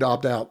this morning to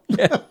opt out.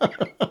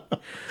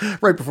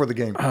 Right before the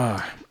game.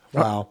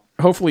 Wow.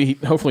 Hopefully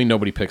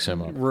nobody picks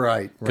him up.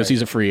 Right. Because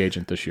he's a free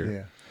agent this year.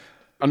 Yeah.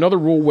 Another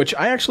rule, which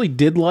I actually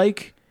did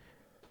like,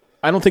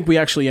 I don't think we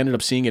actually ended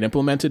up seeing it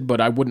implemented,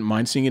 but I wouldn't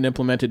mind seeing it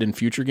implemented in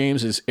future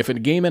games, is if a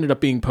game ended up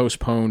being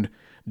postponed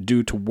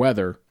due to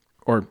weather,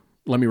 or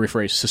let me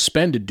rephrase,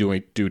 suspended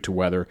due to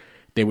weather,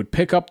 they would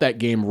pick up that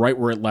game right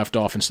where it left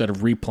off instead of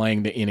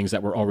replaying the innings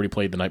that were already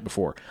played the night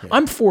before. Yeah.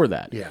 I'm for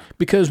that. Yeah.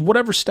 Because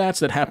whatever stats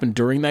that happened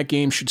during that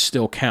game should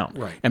still count.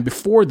 Right. And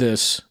before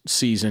this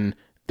season,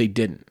 they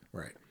didn't.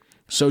 Right.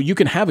 So you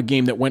can have a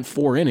game that went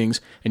 4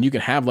 innings, and you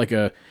can have like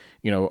a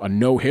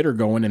no-hitter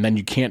going, and then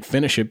you can't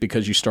finish it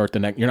because you start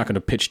you're not going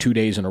to pitch 2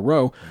 days in a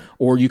row,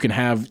 or you can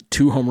have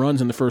 2 home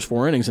runs in the first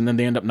 4 innings, and then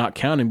they end up not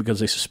counting because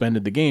they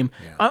suspended the game.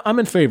 Yeah. I'm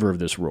in favor of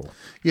this rule.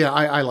 Yeah,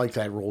 I like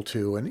that rule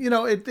too, and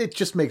it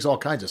just makes all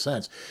kinds of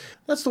sense.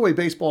 That's the way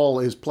baseball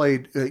is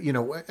played.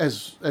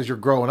 As you're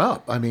growing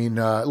up. I mean,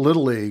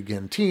 Little League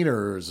and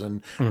Teeners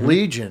and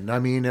Legion. I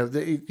mean,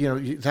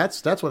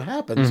 that's what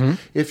happens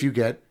if you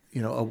get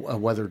a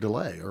weather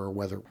delay or a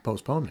weather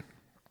postponement.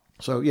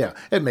 So, yeah,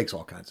 it makes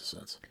all kinds of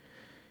sense.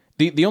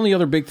 The only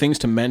other big things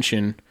to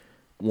mention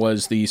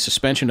was the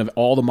suspension of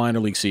all the minor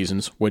league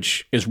seasons,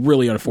 which is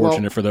really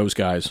unfortunate for those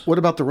guys. What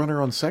about the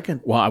runner on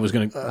second? Well, I was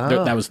going to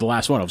that was the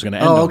last one. I was going to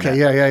end on okay.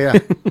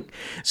 that. Yeah.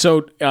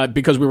 So,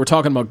 because we were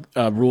talking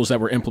about rules that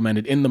were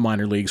implemented in the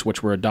minor leagues,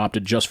 which were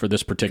adopted just for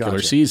this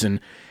particular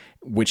season,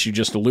 which you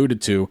just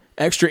alluded to,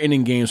 extra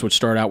inning games would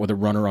start out with a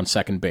runner on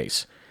second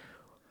base.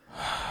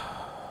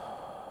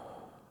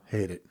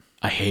 Hate it.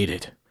 I hate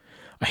it.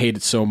 I hate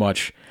it so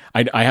much.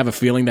 I have a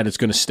feeling that it's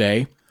going to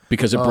stay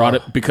because it brought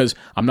it. Because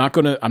I'm not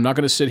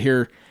gonna sit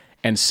here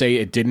and say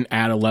it didn't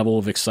add a level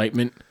of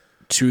excitement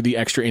to the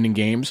extra inning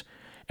games.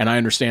 And I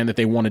understand that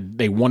they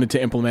wanted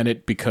to implement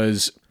it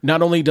because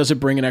not only does it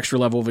bring an extra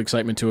level of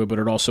excitement to it, but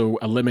it also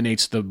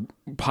eliminates the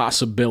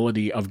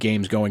possibility of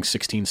games going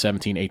 16,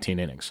 17, 18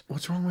 innings.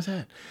 What's wrong with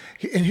that?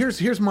 And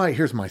here's my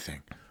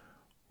thing.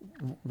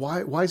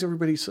 Why is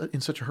everybody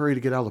in such a hurry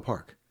to get out of the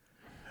park?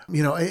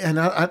 And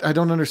I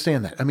don't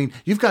understand that. I mean,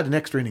 you've got an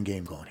extra inning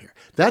game going here.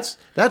 That's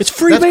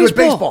free baseball. Good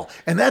baseball,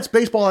 and that's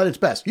baseball at its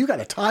best. You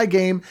got a tie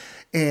game,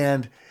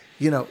 and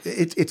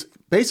it's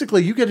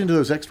basically you get into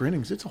those extra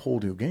innings. It's a whole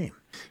new game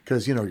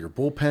because your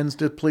bullpen's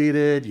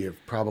depleted.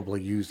 You've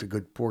probably used a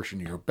good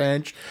portion of your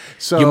bench,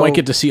 so you might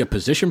get to see a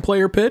position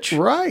player pitch.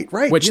 Right.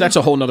 Which that's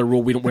a whole nother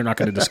rule. We're not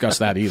going to discuss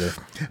that either.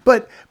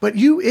 But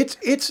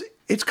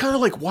it's kind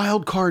of like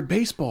wild card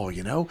baseball,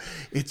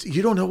 It's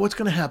you don't know what's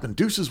going to happen.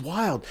 Deuce is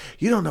wild.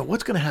 You don't know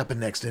what's going to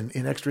happen next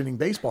in extra inning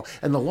baseball.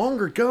 And the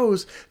longer it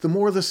goes, the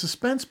more the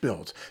suspense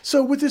builds.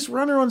 So with this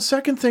runner on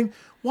second thing,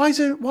 why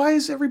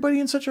is everybody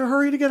in such a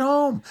hurry to get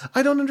home?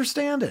 I don't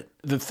understand it.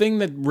 The thing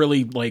that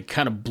really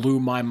kind of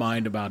blew my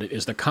mind about it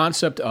is the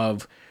concept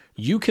of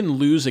you can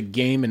lose a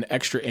game in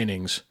extra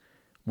innings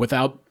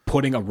without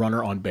putting a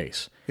runner on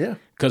base. Yeah.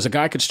 Because a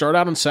guy could start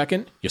out on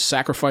second, you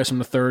sacrifice him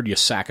to third, you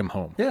sack him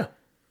home. Yeah.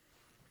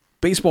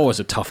 Baseball is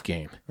a tough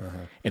game.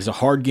 It's a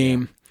hard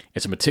game.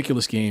 It's a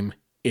meticulous game.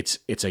 It's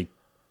a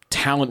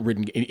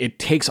talent-ridden game. It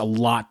takes a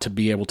lot to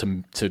be able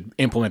to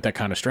implement that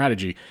kind of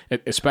strategy,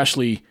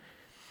 especially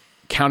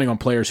counting on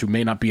players who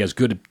may not be as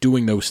good at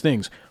doing those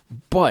things.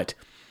 But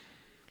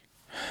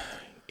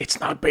it's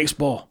not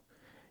baseball.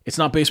 It's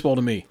not baseball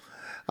to me.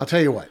 I'll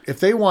tell you what. If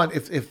they want,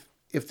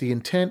 if the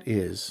intent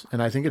is,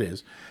 and I think it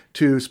is,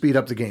 to speed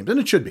up the games, and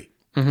it should be.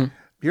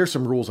 Here's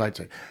some rules I'd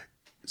say.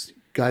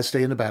 Guys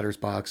stay in the batter's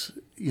box.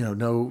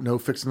 No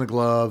fixing the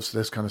gloves,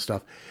 this kind of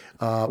stuff.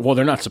 Well,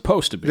 they're not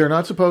supposed to be. They're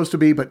not supposed to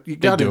be, but you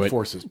got to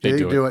enforce it. They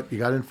do it. You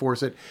got to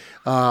enforce it.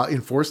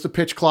 Enforce the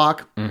pitch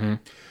clock.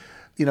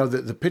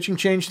 The pitching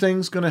change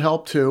thing's going to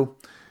help too.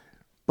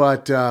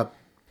 But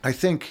I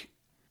think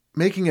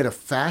making it a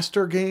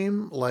faster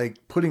game,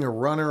 like putting a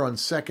runner on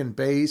second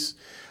base,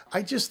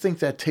 I just think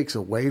that takes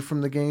away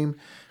from the game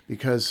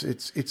because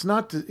it's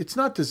not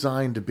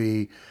designed to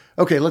be.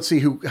 Okay, let's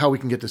see how we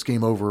can get this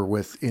game over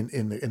with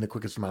in the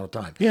quickest amount of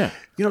time. Yeah.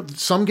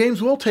 Some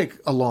games will take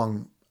a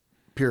long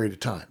period of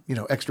time.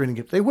 Extra inning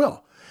games, they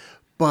will.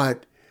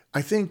 But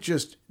I think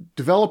just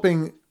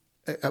developing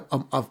a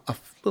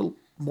little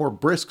more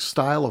brisk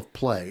style of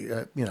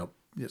play,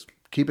 just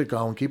keep it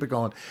going.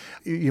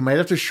 You might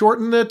have to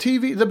shorten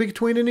the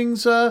between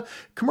innings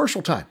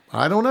commercial time.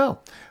 I don't know.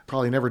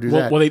 Probably never do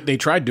that. Well, they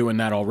tried doing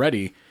that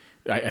already.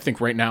 I think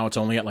right now it's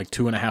only at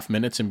 2.5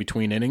 minutes in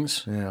between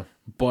innings. Yeah.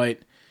 But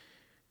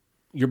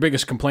your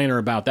biggest complainer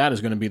about that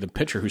is going to be the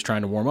pitcher who's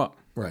trying to warm up.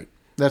 Right.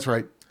 That's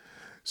right.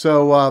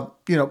 So,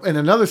 and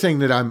another thing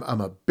that I'm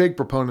a big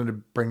proponent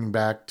of bringing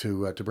back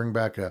to bring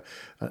back a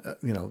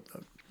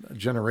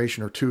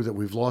generation or two that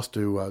we've lost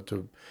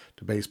to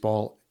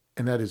baseball,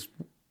 and that is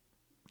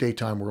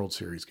daytime World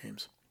Series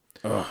games.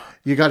 Ugh.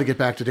 You got to get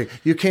back to day.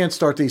 You can't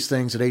start these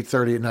things at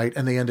 8:30 at night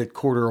and they end at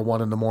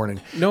 1:45 in the morning.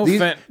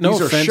 These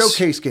are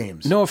showcase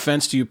games. No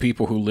offense to you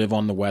people who live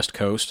on the West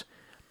Coast,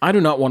 I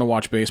do not want to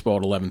watch baseball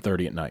at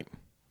 11:30 at night.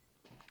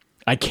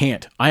 I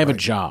can't. I have a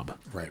job.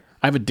 Right.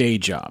 I have a day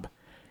job.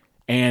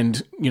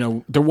 And,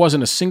 there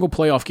wasn't a single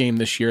playoff game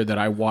this year that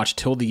I watched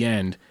till the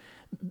end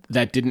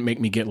that didn't make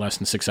me get less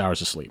than 6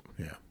 hours of sleep.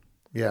 Yeah.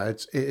 Yeah,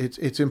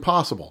 it's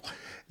impossible.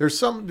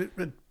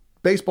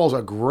 Baseball's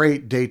a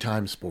great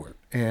daytime sport.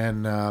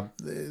 And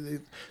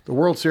the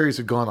World Series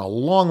had gone a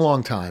long,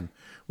 long time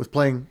with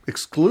playing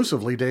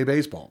exclusively day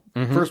baseball.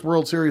 First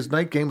World Series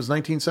night game was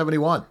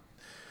 1971.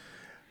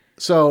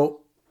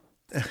 So,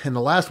 and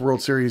the last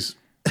World Series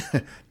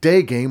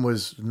day game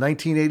was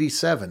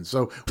 1987.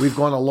 So we've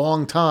gone a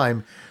long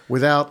time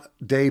without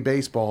day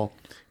baseball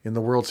in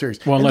the World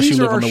Series. Well, unless you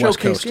live on the West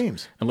Coast.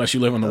 Games. Unless you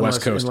live on the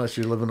West Coast. Unless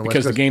you live on the West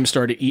Coast. Because the game games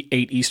start at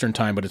 8 Eastern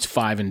time, but it's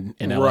 5 in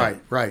LA.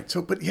 Right.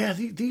 So, but yeah,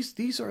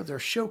 these are their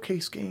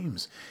showcase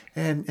games.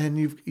 And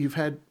you've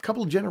had a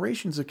couple of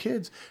generations of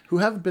kids who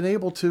haven't been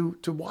able to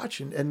watch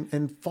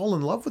and fall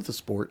in love with the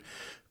sport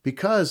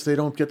because they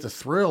don't get the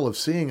thrill of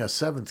seeing a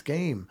seventh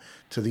game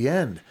to the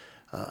end.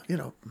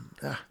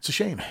 It's a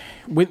shame.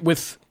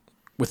 With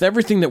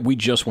everything that we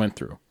just went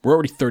through, we're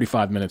already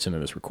 35 minutes into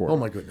this recording. Oh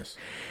my goodness.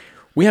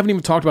 We haven't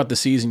even talked about the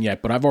season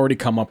yet, but I've already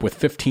come up with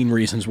 15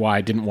 reasons why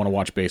I didn't want to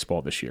watch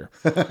baseball this year.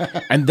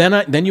 And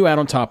then you add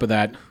on top of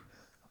that,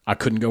 I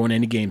couldn't go in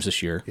any games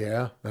this year.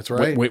 Yeah, that's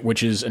right.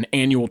 Which is an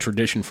annual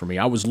tradition for me.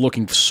 I was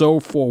looking so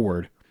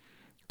forward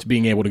to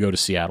being able to go to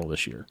Seattle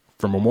this year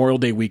for Memorial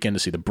Day weekend to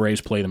see the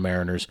Braves play the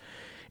Mariners.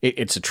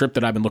 It's a trip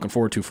that I've been looking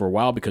forward to for a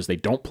while because they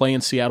don't play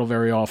in Seattle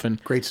very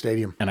often. Great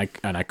stadium. And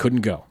I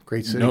couldn't go.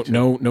 Great city.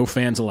 No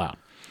fans allowed.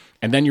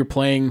 And then you're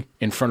playing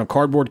in front of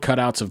cardboard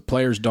cutouts of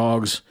players'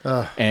 dogs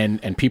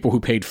and people who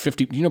paid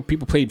 $50.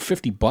 People paid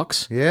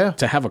 $50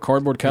 to have a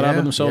cardboard cutout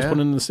of themselves put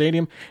in the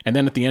stadium. And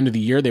then at the end of the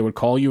year, they would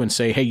call you and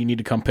say, "Hey, you need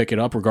to come pick it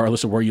up,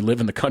 regardless of where you live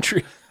in the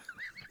country."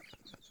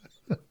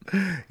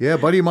 Yeah, a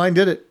buddy of mine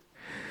did it.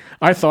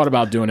 I thought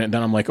about doing it, and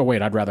then I'm like, "Oh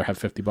wait, I'd rather have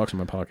 $50 in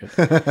my pocket."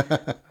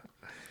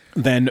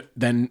 Then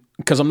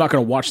because I'm not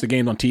going to watch the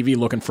game on TV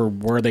looking for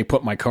where they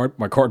put my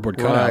cardboard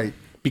cutout. Right.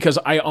 Because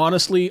I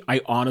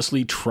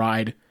honestly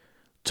tried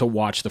to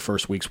watch the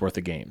first week's worth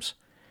of games,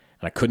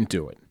 and I couldn't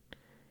do it.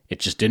 It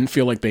just didn't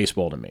feel like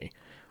baseball to me.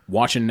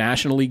 Watching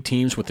National League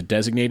teams with the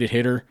designated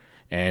hitter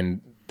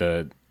and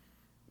the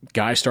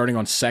guy starting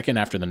on second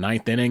after the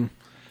ninth inning,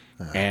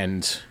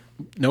 and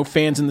no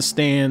fans in the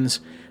stands,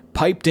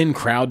 piped in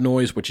crowd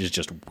noise, which is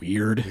just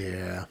weird.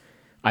 Yeah.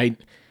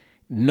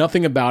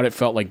 Nothing about it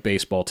felt like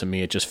baseball to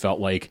me. It just felt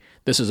like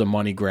this is a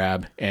money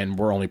grab, and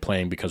we're only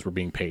playing because we're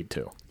being paid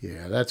to.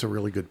 Yeah, that's a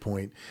really good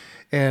point.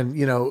 And,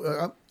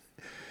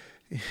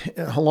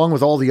 along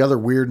with all the other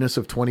weirdness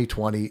of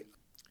 2020,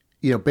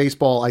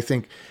 baseball, I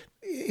think,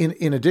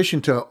 in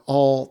addition to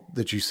all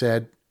that you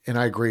said, and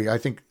I agree, I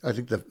think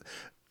the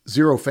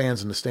zero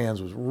fans in the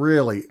stands was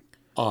really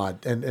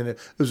odd, and it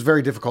was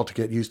very difficult to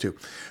get used to.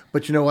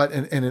 But you know what?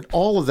 And in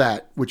all of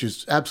that, which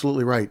is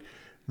absolutely right,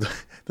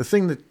 the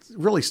thing that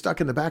really stuck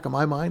in the back of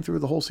my mind through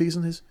the whole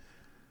season is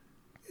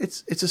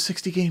it's a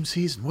 60-game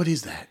season. What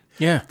is that?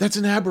 Yeah, that's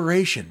an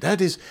aberration. That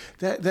is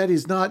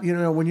not,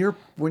 when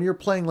you're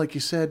playing, like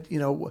you said,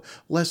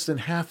 less than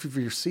half of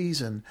your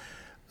season,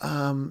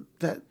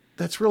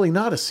 that's really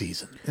not a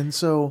season. And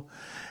so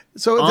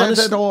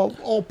honestly, that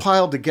all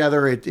piled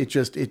together, it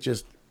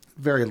just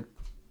very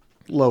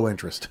low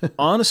interest.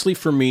 Honestly,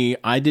 for me,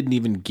 I didn't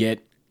even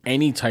get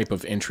any type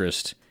of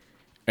interest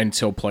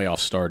until playoffs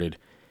started.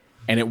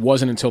 And it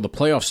wasn't until the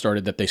playoffs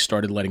started that they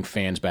started letting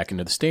fans back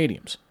into the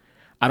stadiums.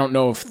 I don't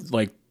know if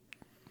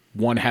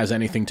one has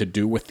anything to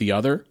do with the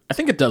other. I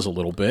think it does a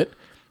little bit.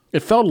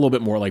 It felt a little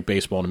bit more like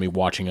baseball to me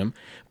watching them.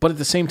 But at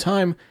the same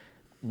time,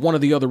 one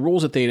of the other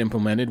rules that they had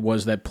implemented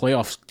was that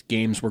playoff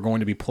games were going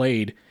to be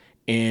played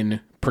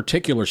in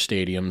particular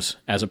stadiums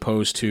as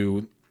opposed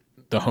to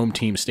the home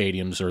team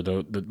stadiums or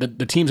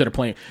the teams that are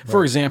playing. Right.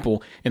 For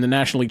example, in the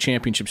National League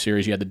Championship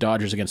Series, you had the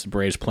Dodgers against the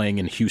Braves playing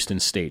in Houston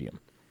Stadium,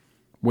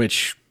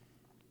 which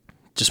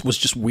was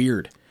just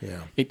weird.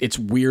 Yeah, it's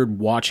weird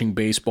watching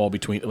baseball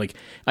between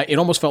it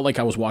almost felt like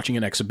I was watching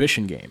an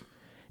exhibition game,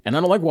 and I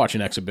don't like watching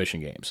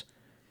exhibition games.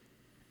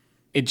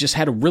 It just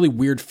had a really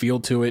weird feel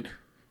to it.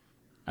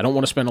 I don't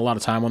want to spend a lot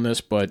of time on this,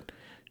 but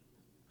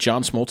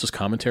John Smoltz's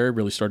commentary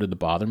really started to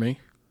bother me.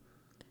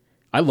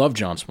 I love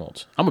John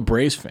Smoltz. I'm a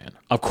Braves fan.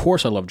 Of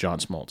course I love John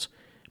Smoltz,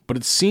 but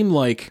it seemed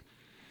like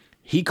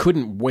he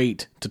couldn't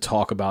wait to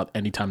talk about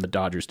any time the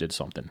Dodgers did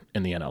something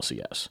in the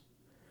NLCS.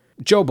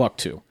 Joe Buck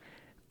too.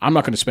 I'm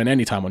not going to spend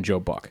any time on Joe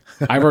Buck.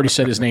 I've already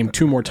said his name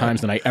 2 more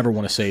times than I ever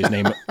want to say his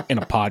name in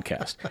a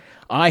podcast.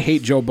 I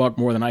hate Joe Buck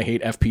more than I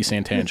hate FP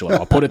Santangelo.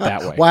 I'll put it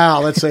that way.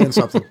 Wow, that's saying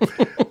something.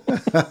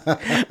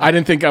 I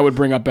didn't think I would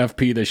bring up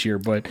FP this year,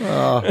 but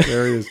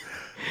there he is.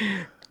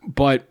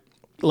 But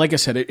like I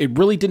said, it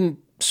really didn't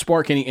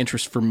spark any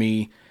interest for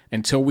me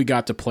until we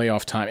got to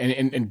playoff time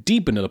and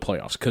deep into the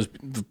playoffs, because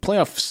the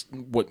playoffs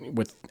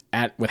with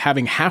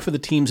having half of the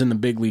teams in the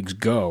big leagues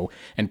go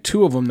and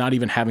 2 of them not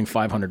even having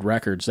 500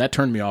 records, that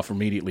turned me off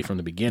immediately from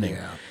the beginning.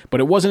 Yeah. But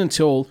it wasn't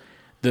until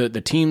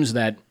the teams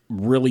that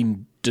really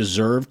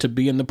deserved to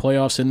be in the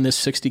playoffs in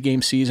this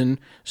 60-game season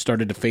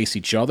started to face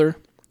each other,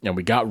 and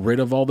we got rid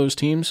of all those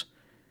teams,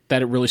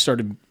 that it really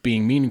started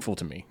being meaningful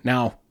to me.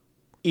 Now,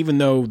 even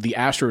though the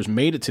Astros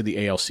made it to the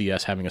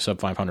ALCS having a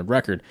sub-500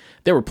 record,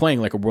 they were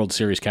playing like a World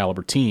Series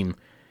caliber team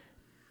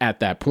at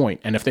that point.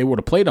 And if they would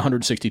have played a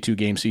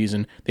 162-game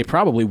season, they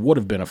probably would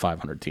have been a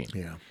 500 team.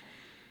 Yeah.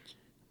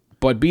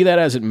 But be that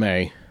as it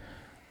may,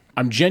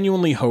 I'm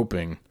genuinely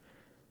hoping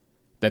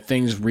that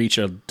things reach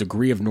a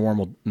degree of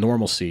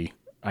normalcy.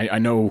 I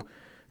know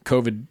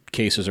COVID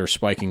cases are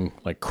spiking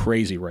like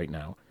crazy right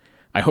now.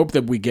 I hope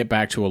that we get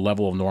back to a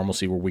level of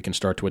normalcy where we can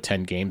start to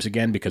attend games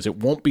again, because it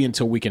won't be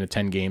until we can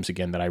attend games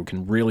again that I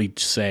can really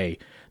say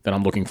that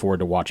I'm looking forward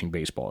to watching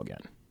baseball again.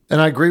 And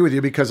I agree with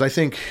you, because I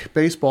think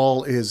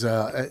baseball is,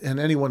 and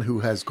anyone who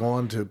has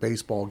gone to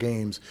baseball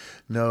games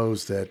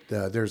knows that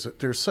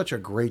there's such a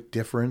great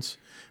difference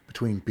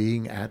between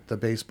being at the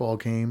baseball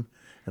game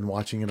and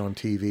watching it on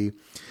TV.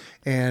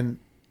 And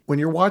when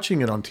you're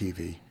watching it on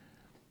TV,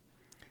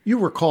 you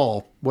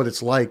recall what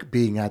it's like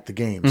being at the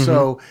game. Mm-hmm.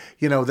 So,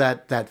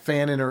 that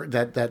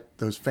fan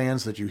those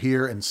fans that you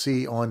hear and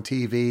see on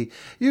TV,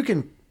 you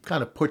can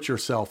kind of put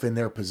yourself in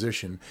their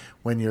position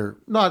when you're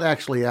not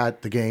actually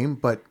at the game,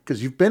 but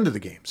because you've been to the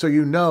game. So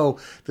you know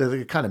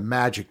the kind of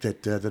magic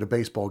that a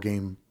baseball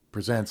game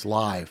presents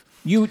live.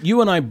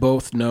 You and I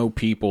both know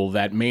people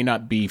that may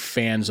not be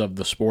fans of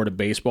the sport of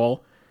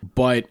baseball,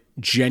 but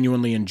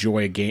genuinely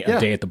enjoy a day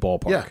at the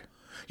ballpark.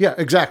 Yeah,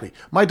 exactly.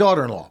 My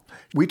daughter-in-law,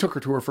 we took her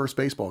to her first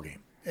baseball game,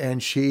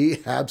 and she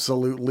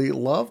absolutely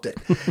loved it.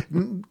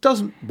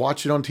 Doesn't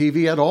watch it on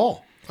TV at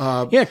all.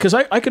 Because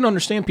I can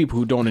understand people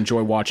who don't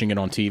enjoy watching it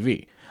on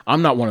TV.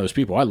 I'm not one of those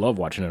people. I love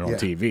watching it on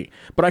TV.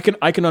 But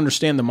I can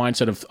understand the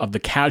mindset of the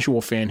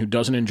casual fan who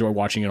doesn't enjoy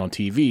watching it on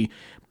TV,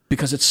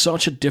 because it's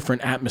such a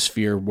different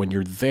atmosphere when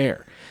you're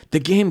there. The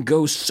game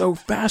goes so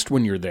fast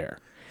when you're there.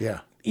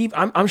 Yeah.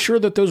 I'm sure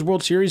that those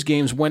World Series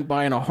games went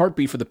by in a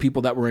heartbeat for the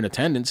people that were in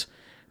attendance.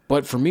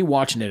 But for me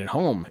watching it at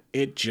home,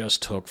 it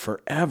just took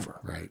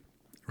forever.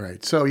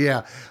 Right. So,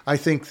 I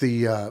think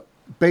the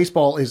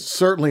baseball is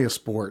certainly a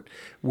sport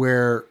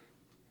where,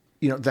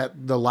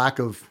 that the lack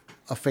of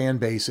a fan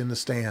base in the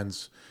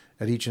stands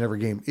at each and every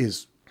game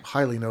is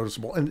highly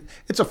noticeable. And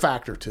it's a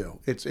factor, too.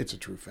 It's a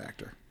true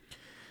factor.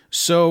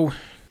 So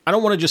I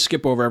don't want to just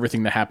skip over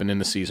everything that happened in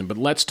the season, but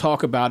let's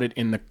talk about it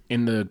in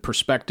the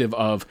perspective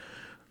of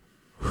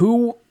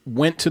who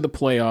went to the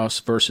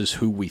playoffs versus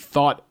who we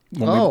thought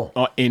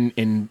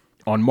on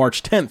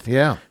March 10th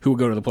who would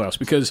go to the playoffs.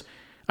 Because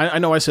I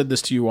know I said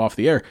this to you off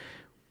the air.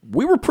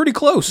 We were pretty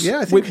close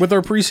with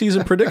our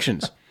preseason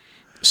predictions.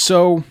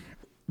 So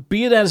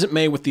be it as it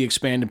may with the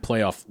expanded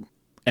playoff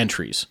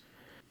entries,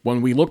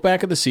 when we look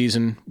back at the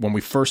season, when we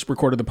first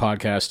recorded the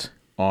podcast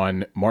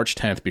on March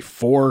 10th,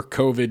 before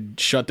COVID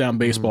shut down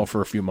baseball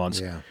for a few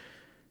months,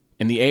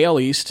 in the AL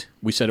East,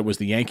 we said it was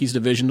the Yankees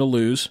division to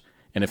lose,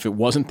 and if it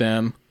wasn't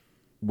them,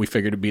 we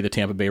figured it'd be the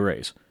Tampa Bay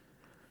Rays.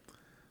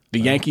 The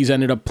Yankees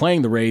ended up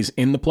playing the Rays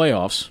in the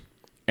playoffs,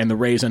 and the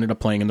Rays ended up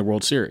playing in the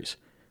World Series.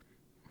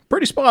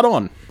 Pretty spot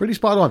on.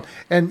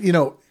 And,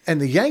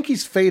 and the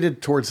Yankees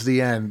faded towards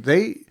the end.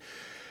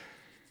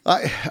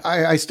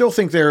 I still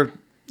think they're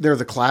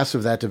the class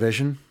of that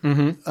division.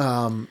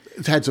 Mm-hmm.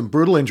 It's had some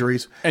brutal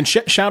injuries. And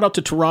shout out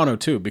to Toronto,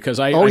 too, because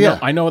I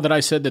know that I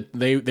said that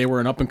they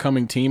were an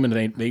up-and-coming team,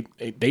 and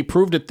they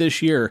proved it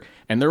this year,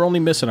 and they're only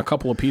missing a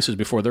couple of pieces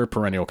before they're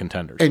perennial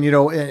contenders. And,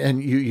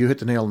 you hit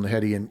the nail on the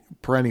head, and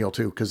perennial,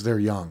 too, because they're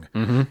young.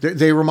 Mm-hmm.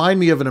 They remind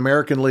me of an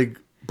American League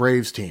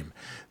Braves team.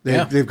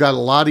 They've got a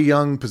lot of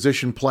young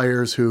position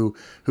players who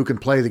can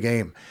play the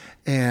game.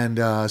 And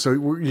so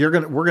we're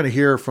going to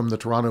hear from the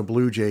Toronto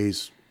Blue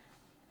Jays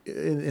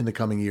in the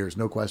coming years,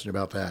 no question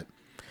about that.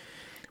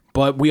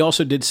 But we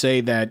also did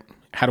say that,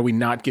 how do we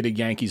not get a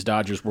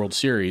Yankees-Dodgers World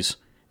Series?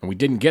 And we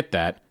didn't get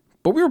that,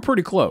 but we were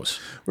pretty close.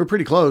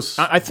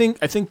 I think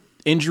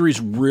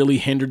injuries really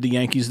hindered the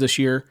Yankees this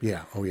year.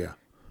 Yeah. Oh, yeah.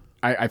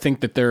 I think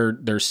that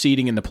their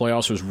seeding in the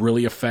playoffs was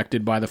really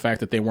affected by the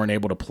fact that they weren't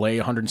able to play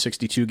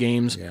 162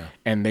 games,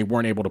 and they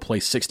weren't able to play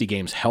 60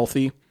 games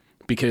healthy,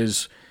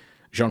 because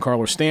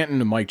Giancarlo Stanton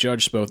and Mike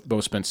Judge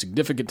both spent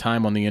significant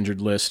time on the injured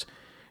list.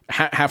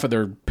 Half of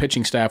their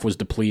pitching staff was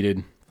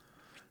depleted.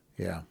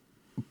 Yeah.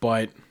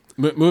 But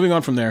moving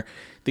on from there,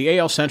 the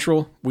AL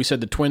Central, we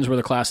said the Twins were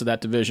the class of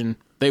that division.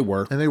 They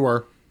were. And they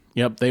were.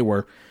 Yep, they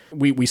were.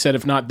 We said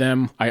if not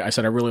them, I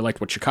said I really liked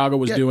what Chicago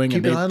was doing.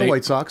 Keep an eye on the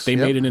White Sox. They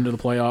made it into the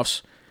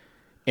playoffs.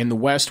 In the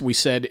West, we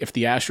said if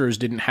the Astros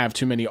didn't have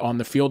too many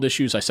on-the-field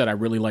issues, I said I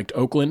really liked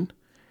Oakland.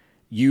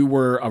 You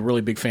were a really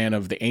big fan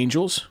of the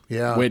Angels,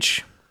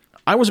 which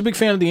I was a big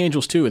fan of the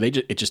Angels too.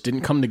 It just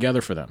didn't come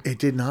together for them. It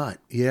did not.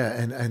 Yeah,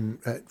 and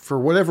for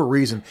whatever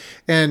reason,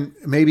 and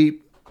maybe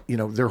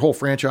their whole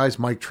franchise,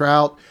 Mike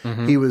Trout,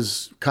 he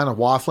was kind of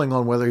waffling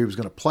on whether he was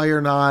going to play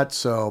or not.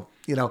 So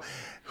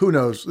who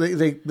knows?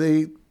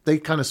 They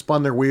kind of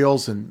spun their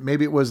wheels, and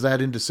maybe it was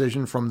that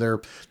indecision from their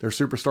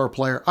superstar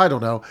player. I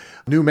don't know.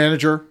 New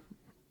manager,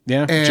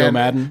 Joe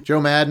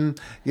Madden.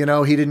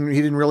 He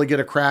didn't really get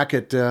a crack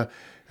at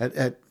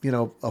at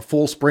a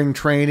full spring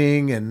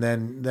training, and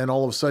then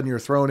all of a sudden you're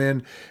thrown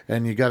in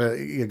and you got a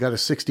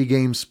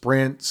 60-game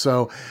sprint.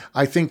 So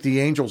I think the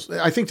Angels,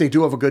 I think they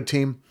do have a good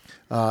team.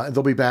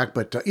 They'll be back,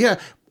 but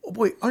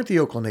boy, aren't the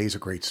Oakland A's a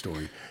great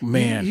story?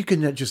 Man, you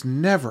can just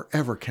never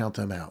ever count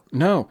them out.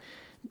 No,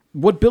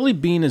 what Billy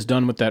Beane has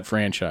done with that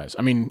franchise,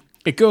 I mean,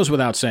 it goes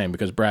without saying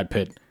because Brad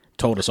Pitt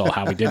told us all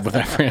how he did with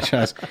that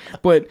franchise,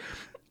 but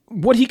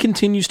what he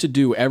continues to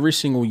do every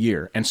single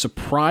year and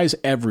surprise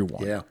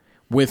everyone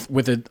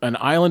with an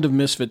island of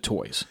misfit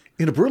toys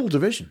in a brutal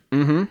division.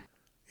 Mm-hmm.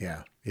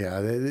 Yeah.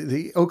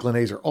 The Oakland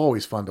A's are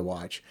always fun to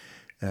watch,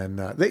 and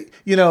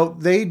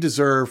they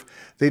deserve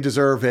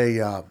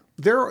a.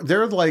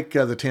 They're like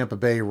the Tampa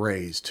Bay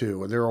Rays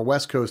too. They're a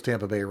West Coast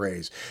Tampa Bay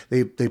Rays.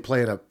 They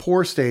play at a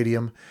poor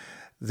stadium.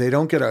 They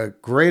don't get a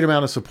great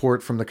amount of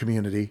support from the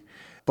community,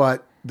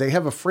 but they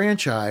have a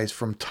franchise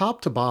from top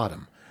to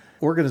bottom,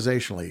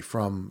 organizationally,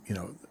 from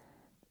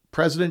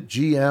president,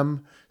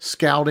 GM,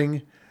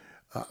 scouting,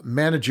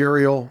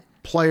 managerial,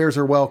 players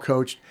are well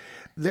coached.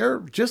 They're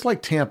just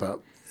like Tampa.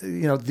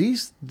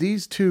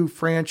 These two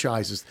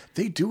franchises,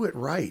 they do it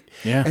right.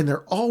 Yeah. And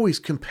they're always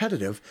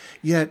competitive,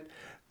 yet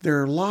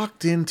they're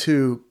locked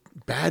into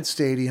bad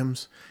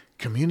stadiums,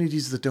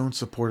 communities that don't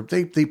support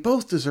them. They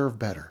both deserve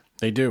better.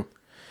 They do.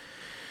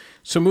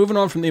 So moving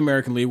on from the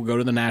American League, we'll go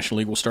to the National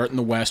League. We'll start in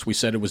the West. We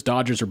said it was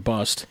Dodgers or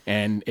bust,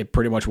 and it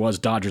pretty much was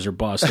Dodgers or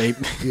bust.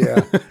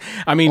 Yeah.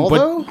 I mean,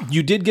 but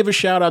you did give a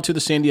shout out to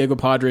the San Diego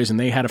Padres, and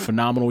they had a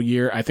phenomenal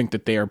year. I think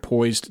that they are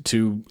poised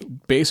to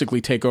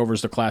basically take over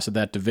as the class of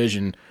that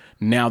division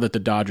now that the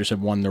Dodgers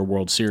have won their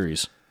World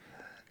Series.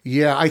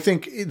 Yeah, I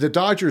think the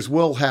Dodgers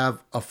will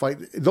have a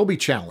fight. They'll be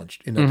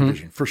challenged in that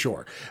division for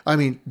sure. I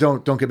mean,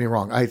 don't get me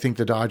wrong. I think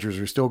the Dodgers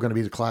are still going to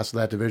be the class of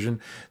that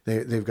division.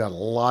 They've got a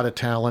lot of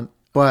talent.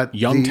 But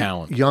young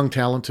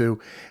talent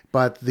too.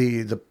 But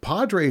the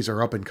Padres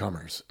are up and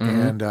comers,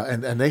 and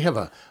they have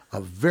a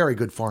very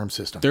good farm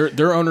system.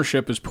 Their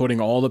ownership is putting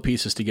all the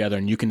pieces together,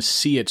 and you can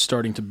see it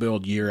starting to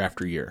build year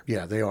after year.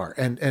 Yeah, they are.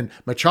 And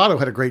Machado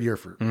had a great year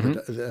for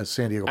the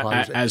San Diego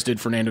Padres, as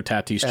did Fernando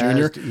Tatis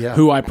Jr.,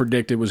 who I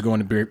predicted was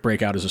going to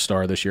break out as a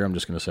star this year. I'm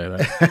just going to say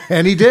that,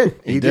 and he did.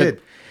 He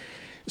did.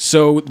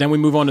 So then we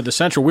move on to the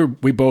Central.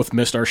 We both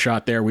missed our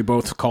shot there. We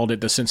both called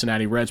it the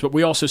Cincinnati Reds, but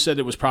we also said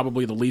it was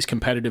probably the least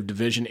competitive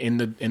division in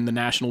the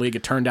National League.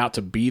 It turned out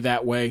to be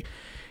that way,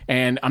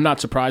 and I'm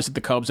not surprised that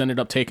the Cubs ended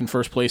up taking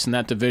first place in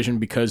that division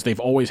because they've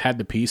always had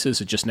the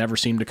pieces. It just never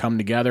seemed to come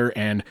together,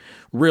 and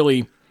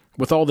really,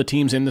 with all the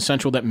teams in the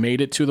Central that made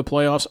it to the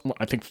playoffs,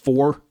 I think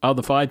 4 out of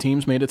the 5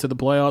 teams made it to the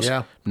playoffs.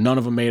 Yeah. None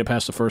of them made it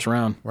past the first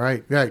round.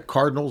 Right. Yeah.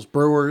 Cardinals,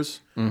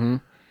 Brewers. Mm-hmm.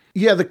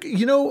 Yeah,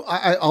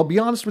 I'll be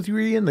honest with you,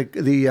 Ian.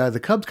 The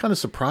Cubs kind of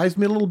surprised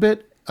me a little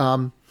bit.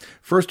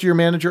 First year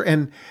manager,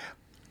 and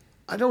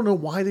I don't know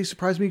why they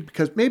surprised me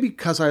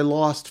because I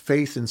lost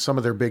faith in some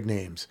of their big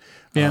names.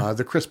 Yeah.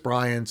 The Chris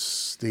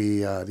Bryants,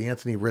 the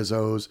Anthony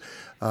Rizzos,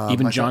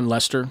 even John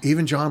Lester.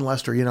 Even John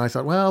Lester. I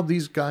thought, well,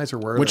 these guys are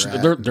where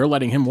they're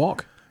letting him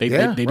walk. They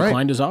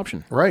declined his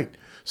option. Right.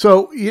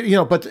 So,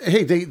 but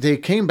hey, they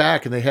came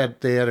back and they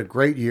had a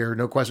great year,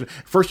 no question.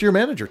 First year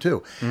manager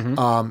too.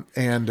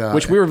 Mm-hmm.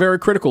 Which we were very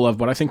critical of,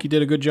 but I think he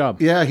did a good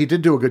job. Yeah, he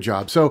did do a good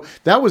job. So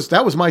that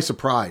was my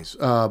surprise.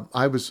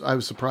 I was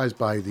surprised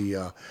by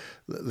the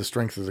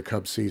strength of the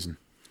Cubs season.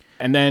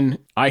 And then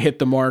I hit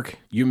the mark,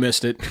 you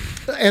missed it.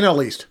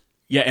 NL East.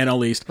 Yeah,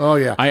 NL East. Oh,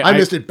 yeah. I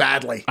missed it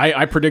badly.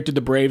 I predicted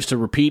the Braves to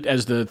repeat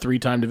as the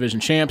 3-time division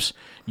champs.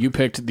 You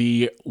picked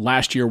the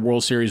last year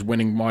World Series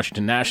winning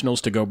Washington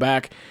Nationals to go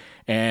back.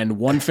 And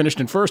one finished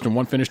in first and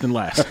one finished in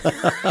last.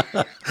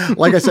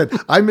 Like I said,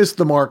 I missed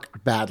the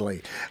mark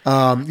badly.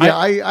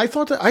 I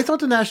thought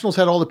the Nationals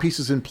had all the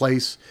pieces in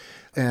place,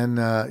 and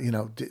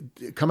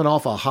coming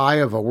off a high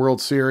of a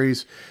World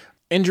Series.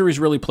 Injuries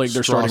really plagued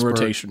their starting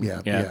rotation.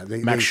 Yeah.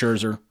 Max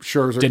Scherzer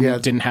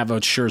didn't have a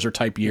Scherzer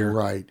type year.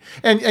 Right.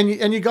 And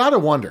you got to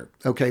wonder.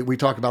 Okay, we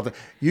talk about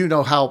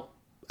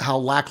how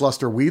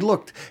lackluster we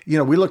looked.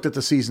 We looked at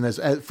the season as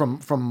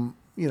from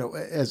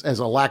as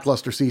a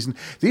lackluster season.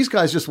 These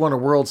guys just won a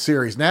World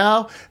Series.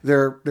 Now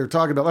they're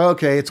talking about,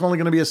 okay, it's only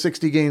going to be a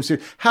 60-game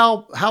series.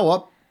 How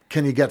up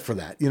can you get for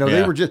that?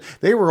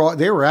 They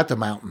were at the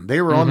mountain. They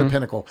were on the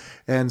pinnacle.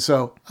 And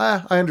so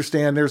I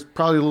understand there's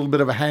probably a little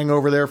bit of a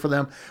hangover there for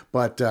them.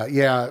 But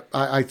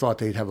I thought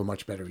they'd have a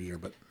much better year.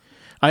 But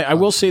I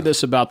will say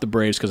this about the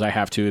Braves, because I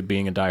have to,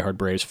 being a diehard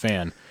Braves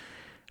fan.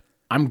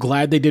 I'm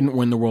glad they didn't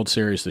win the World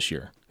Series this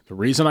year. The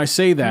reason I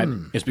say that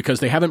is because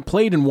they haven't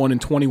played in one in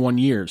 21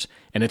 years,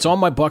 and it's on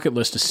my bucket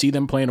list to see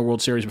them play in a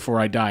World Series before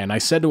I die. And I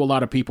said to a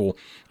lot of people,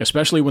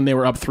 especially when they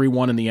were up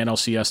 3-1 in the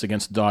NLCS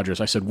against the Dodgers,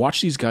 I said,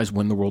 watch these guys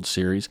win the World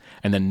Series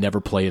and then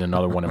never play in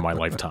another one in my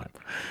lifetime.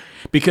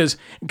 Because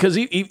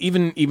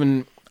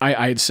even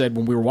I had said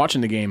when we were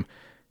watching the game,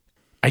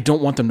 I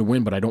don't want them to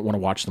win, but I don't want to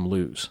watch them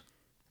lose.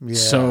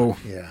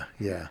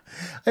 Yeah.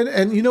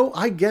 And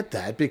I get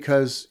that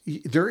because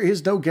there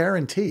is no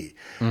guarantee.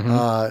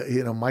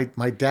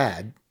 My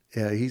dad,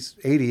 he's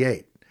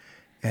 88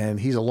 and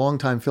he's a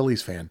longtime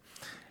Phillies fan.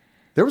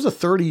 There was a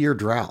 30-year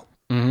drought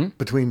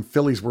between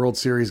Phillies World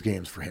Series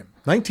games for him.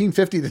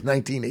 1950 to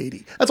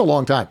 1980. That's a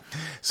long time.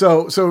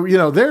 So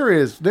there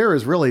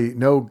is really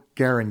no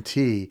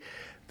guarantee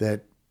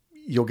that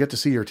you'll get to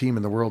see your team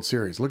in the World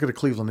Series. Look at a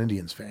Cleveland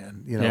Indians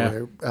fan,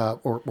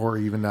 or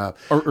even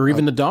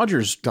the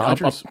Dodgers,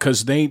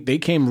 because they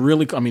came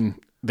really. I mean,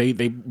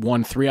 they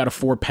won 3 out of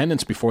 4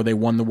 pennants before they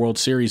won the World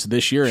Series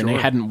this year, and they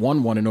hadn't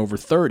won one in over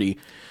 30.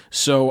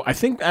 So I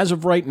think as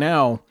of right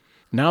now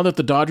that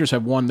the Dodgers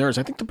have won theirs,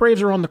 I think the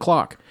Braves are on the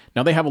clock.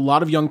 Now they have a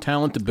lot of young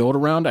talent to build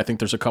around. I think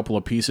there's a couple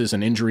of pieces,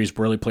 and injuries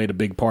really played a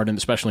big part in,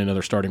 especially in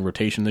their starting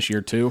rotation this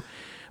year too.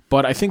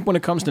 But I think when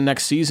it comes to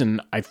next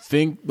season, I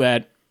think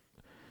that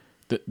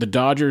the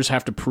Dodgers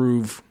have to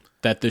prove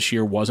that this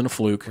year wasn't a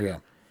fluke,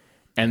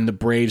 and the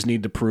Braves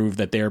need to prove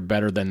that they're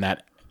better than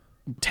that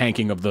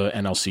tanking of the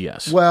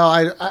NLCS. Well,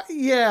 I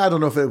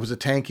don't know if it was a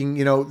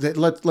tanking.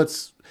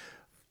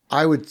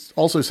 I would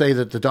also say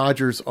that the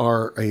Dodgers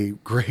are a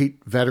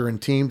great veteran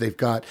team.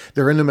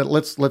 They're in the middle.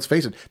 Let's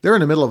face it, they're in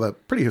the middle of a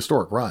pretty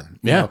historic run.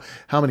 Yeah.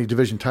 How many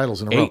division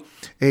titles in a row?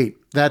 8.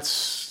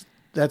 That's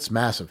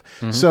massive.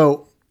 Mm-hmm.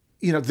 So,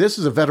 this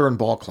is a veteran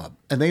ball club,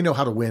 and they know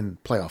how to win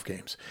playoff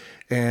games.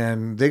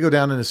 And they go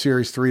down in a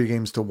series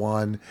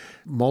 3-1,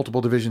 multiple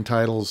division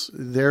titles.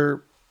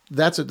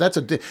 That's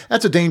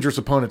a dangerous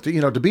opponent.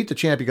 To beat the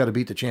champ, you got to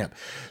beat the champ.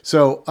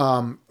 So,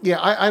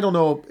 I don't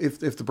know if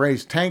the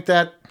Braves tanked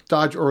that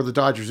or the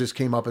Dodgers just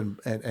came up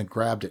and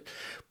grabbed it.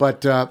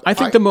 But I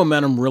think the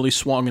momentum really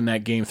swung in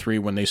that game 3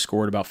 when they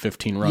scored about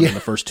 15 runs in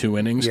the first 2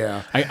 innings.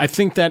 Yeah. I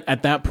think that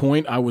at that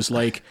point I was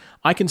like,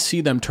 I can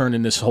see them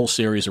turning this whole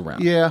series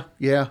around. Yeah.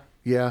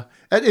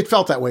 It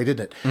felt that way,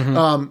 didn't it?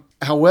 Mm-hmm.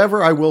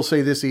 However, I will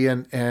say this,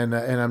 Ian, and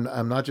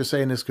I'm not just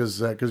saying this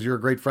because you're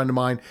a great friend of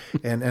mine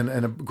and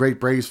a great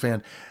Braves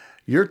fan.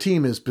 Your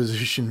team is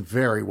positioned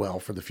very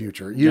well for the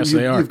future. Yes,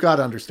 they are. You've got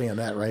to understand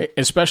that, right?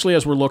 Especially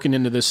as we're looking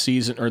into this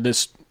season or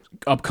this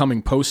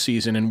upcoming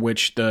postseason, in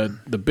which the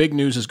big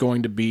news is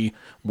going to be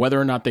whether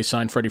or not they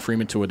sign Freddie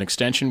Freeman to an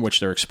extension, which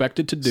they're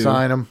expected to do.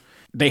 Sign him.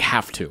 They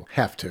have to.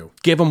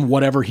 Give him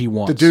whatever he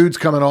wants. The dude's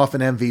coming off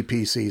an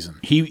MVP season.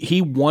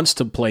 He wants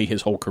to play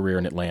his whole career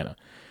in Atlanta.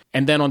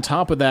 And then on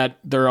top of that,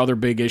 their other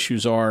big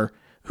issues are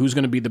who's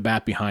going to be the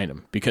bat behind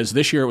him. Because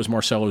this year it was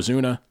Marcell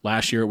Ozuna.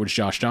 Last year it was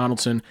Josh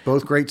Donaldson.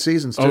 Both great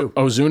seasons, too.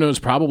 Ozuna is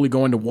probably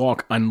going to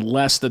walk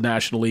unless the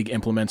National League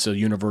implements a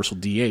universal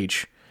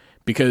DH.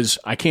 Because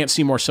I can't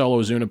see Marcell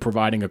Ozuna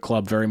providing a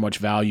club very much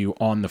value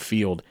on the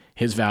field.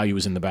 His value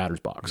is in the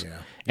batter's box. Yeah.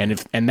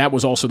 And that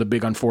was also the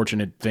big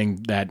unfortunate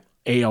thing that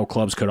AL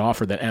clubs could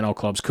offer that NL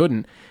clubs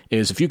couldn't,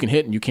 is if you can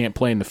hit and you can't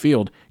play in the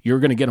field, you're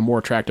going to get a more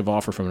attractive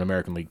offer from an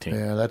American League team.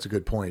 Yeah, that's a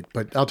good point.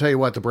 But I'll tell you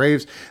what, the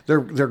Braves, they're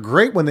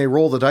great when they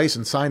roll the dice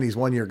and sign these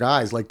one-year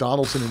guys like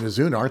Donaldson and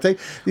Ozuna, aren't they?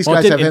 These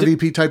guys have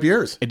MVP-type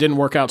years. It didn't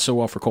work out so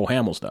well for Cole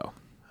Hamels, though.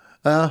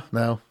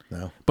 No.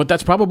 But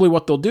that's probably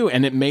what they'll do,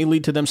 and it may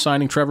lead to them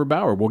signing Trevor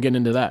Bauer. We'll get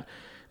into that.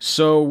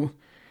 So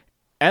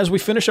as we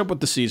finish up with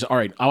the season, all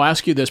right, I'll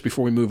ask you this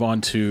before we move on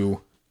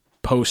to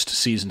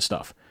post-season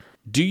stuff.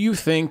 Do you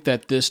think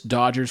that this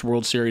Dodgers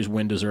World Series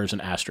win deserves an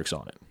asterisk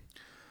on it?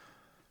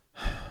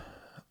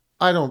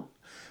 I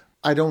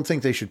don't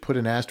think they should put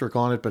an asterisk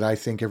on it, but I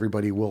think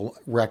everybody will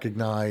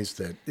recognize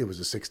that it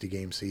was a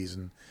 60-game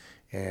season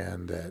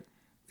and that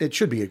it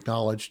should be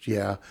acknowledged.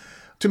 Yeah.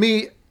 To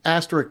me,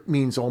 asterisk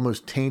means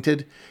almost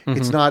tainted. Mm-hmm.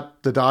 It's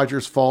not the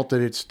Dodgers' fault that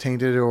it's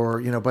tainted,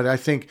 but I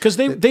think because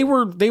they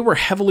were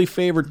heavily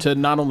favored to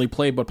not only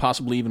play but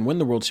possibly even win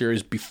the World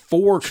Series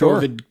before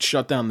COVID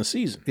shut down the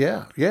season.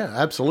 Yeah,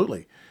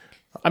 absolutely.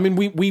 I mean,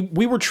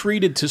 we were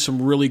treated to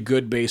some really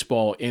good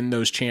baseball in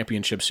those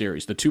championship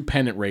series. The 2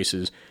 pennant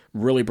races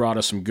really brought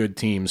us some good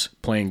teams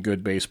playing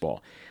good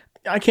baseball.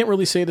 I can't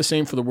really say the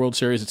same for the World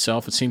Series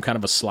itself. It seemed kind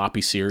of a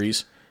sloppy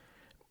series.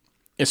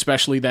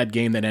 Especially that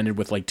game that ended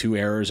with like 2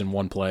 errors in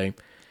 1 play.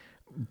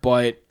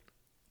 But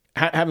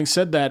having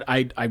said that,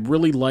 I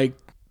really like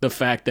the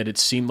fact that it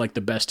seemed like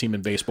the best team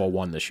in baseball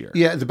won this year.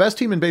 Yeah, the best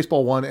team in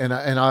baseball won, and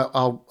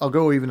I'll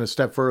go even a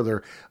step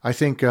further. I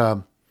think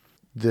the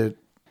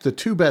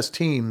 2 best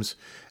teams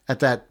at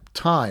that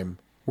time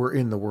were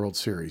in the World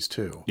Series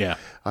too. Yeah,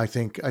 I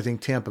think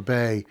Tampa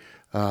Bay.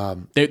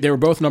 They were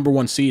both number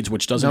 1 seeds,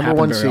 which doesn't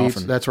happen very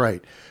often. That's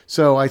right.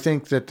 So I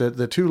think that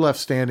the 2 left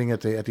standing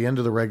at the end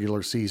of the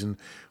regular season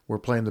were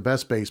playing the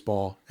best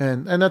baseball,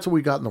 and that's what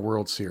we got in the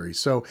World Series.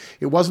 So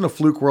it wasn't a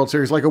fluke World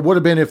Series like it would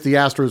have been if the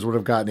Astros would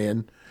have gotten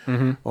in,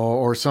 mm-hmm.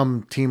 or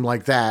some team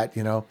like that,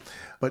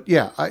 But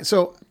yeah,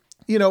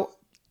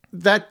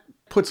 that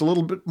puts a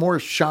little bit more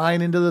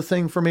shine into the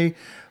thing for me.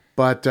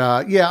 But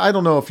I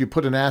don't know if you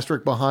put an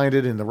asterisk behind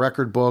it in the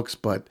record books,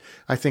 but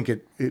I think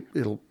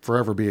it'll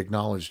forever be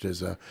acknowledged as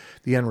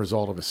the end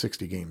result of a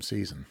 60-game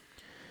season.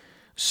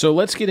 So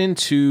let's get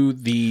into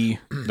the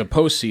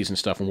postseason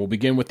stuff, and we'll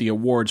begin with the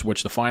awards,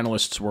 which the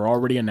finalists were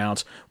already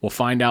announced. We'll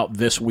find out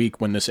this week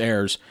when this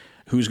airs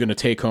who's going to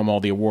take home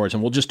all the awards,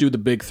 and we'll just do the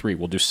big 3.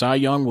 We'll do Cy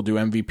Young, we'll do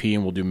MVP,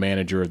 and we'll do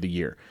Manager of the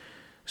Year.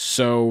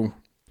 So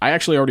I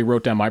actually already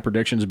wrote down my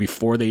predictions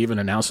before they even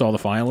announced all the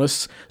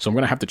finalists, so I'm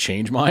going to have to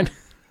change mine.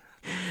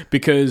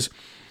 Because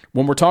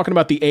when we're talking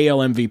about the AL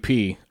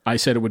MVP, I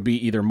said it would be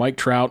either Mike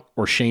Trout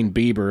or Shane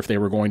Bieber if they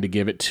were going to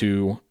give it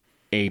to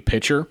a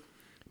pitcher,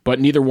 but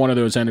neither one of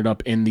those ended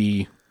up as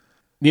a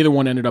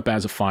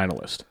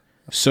finalist.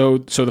 So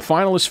the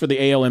finalists for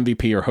the AL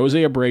MVP are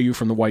Jose Abreu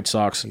from the White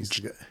Sox,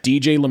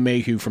 DJ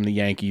LeMahieu from the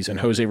Yankees, and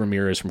Jose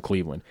Ramirez from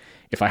Cleveland.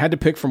 If I had to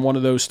pick from one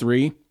of those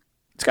three,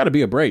 it's got to be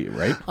Abreu,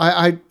 right?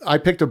 I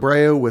picked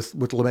Abreu with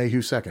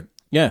LeMahieu second.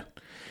 Yeah.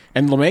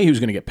 And LeMahieu's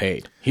going to get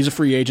paid. He's a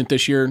free agent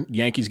this year.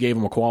 Yankees gave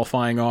him a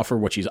qualifying offer,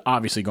 which he's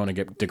obviously going to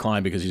get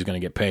declined because he's going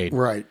to get paid.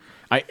 Right.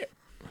 I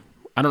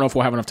don't know if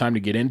we'll have enough time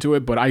to get into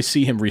it, but I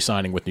see him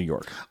re-signing with New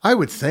York. I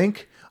would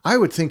think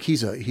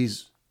he's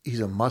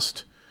a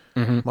must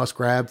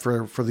grab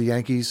for the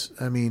Yankees.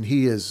 I mean,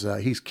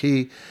 he's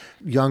key,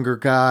 younger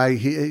guy.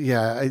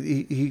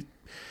 He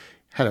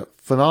had a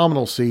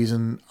phenomenal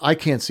season. I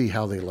can't see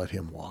how they let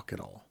him walk at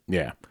all.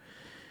 Yeah.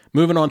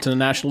 Moving on to the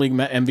National League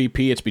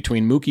MVP, it's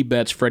between Mookie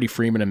Betts, Freddie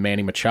Freeman, and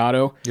Manny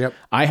Machado. Yep.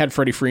 I had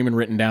Freddie Freeman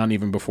written down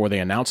even before they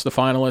announced the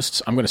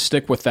finalists. I'm going to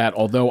stick with that,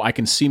 although I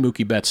can see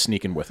Mookie Betts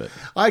sneaking with it.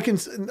 I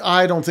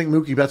don't think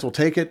Mookie Betts will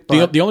take it.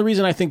 But the only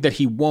reason I think that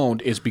he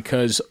won't is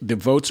because the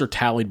votes are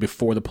tallied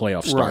before the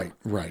playoffs start.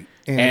 Right.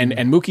 And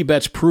Mookie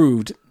Betts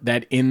proved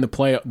that in the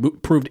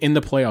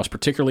playoffs,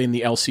 particularly in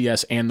the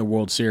LCS and the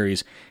World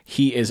Series,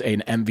 he is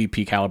an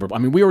MVP caliber. I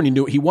mean, we already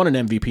knew he won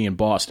an MVP in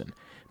Boston,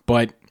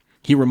 but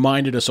he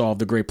reminded us all of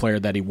the great player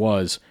that he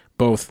was,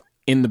 both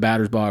in the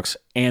batter's box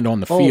and on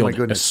the field,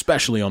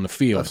 especially on the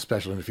field.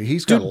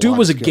 He's got dude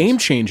was a game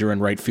changer in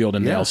right field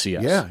in the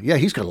LCS. Yeah,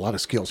 he's got a lot of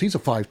skills. He's a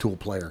five-tool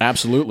player.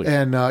 Absolutely.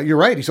 And you're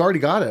right. He's already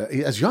got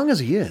as young as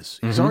he is,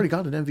 he's already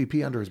got an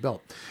MVP under his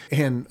belt.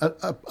 And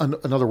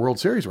another World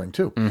Series ring,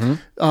 too.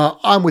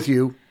 I'm with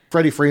you.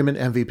 Freddie Freeman,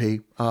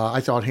 MVP.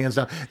 I thought hands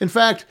down. In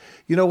fact,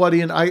 you know what,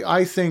 Ian?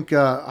 I think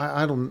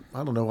I don't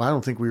know. I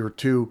don't think we were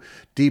too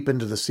deep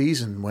into the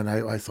season when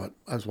I thought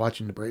I was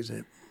watching the Braves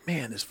and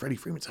man, this Freddie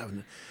Freeman's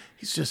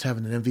he's just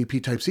having an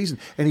MVP type season,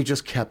 and he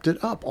just kept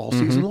it up all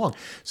season long.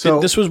 So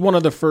this was one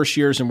of the first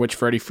years in which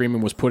Freddie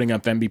Freeman was putting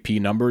up MVP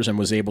numbers and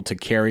was able to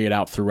carry it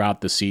out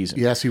throughout the season.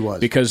 Yes, he was.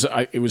 Because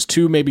it was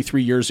 2, maybe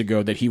 3 years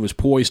ago that he was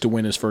poised to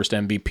win his first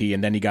MVP,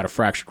 and then he got a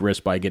fractured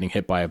wrist by getting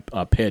hit by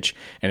a pitch,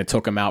 and it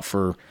took him out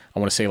for, I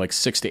want to say, like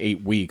 6 to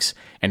 8 weeks,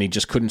 and he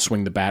just couldn't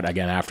swing the bat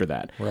again after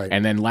that. Right.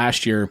 And then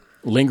last year,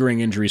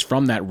 lingering injuries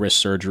from that wrist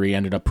surgery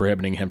ended up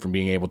prohibiting him from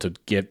being able to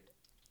get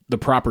the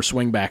proper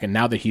swing back, and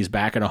now that he's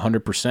back at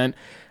 100%,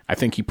 I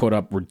think he put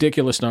up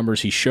ridiculous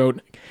numbers. He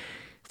showed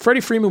Freddie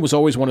Freeman was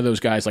always one of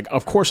those guys, like,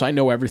 of course I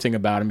know everything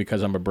about him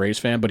because I'm a Braves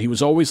fan, but he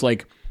was always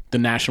like the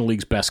National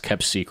League's best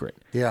kept secret.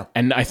 Yeah.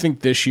 And I think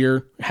this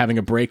year, having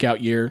a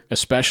breakout year,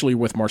 especially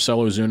with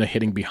Marcell Ozuna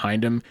hitting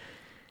behind him,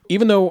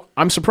 even though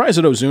I'm surprised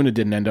that Ozuna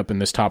didn't end up in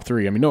this top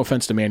 3. I mean, no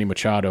offense to Manny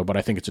Machado, but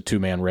I think it's a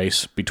 2-man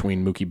race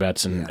between Mookie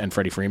Betts and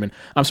Freddie Freeman.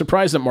 I'm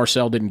surprised that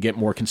Marcell didn't get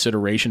more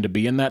consideration to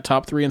be in that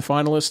top 3 in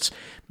finalists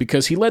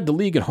because he led the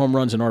league in home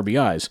runs and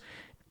RBIs.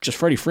 Just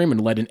Freddie Freeman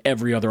led in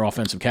every other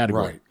offensive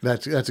category.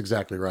 Right. That's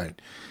exactly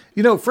right.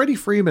 You know, Freddie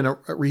Freeman,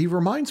 he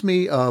reminds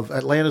me of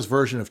Atlanta's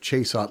version of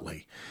Chase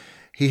Utley.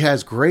 He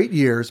has great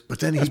years, but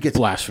then he gets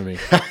blasphemy.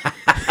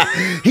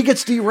 He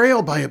gets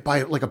derailed by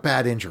like a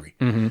bad injury.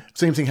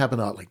 Same thing happened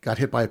to Utley. Got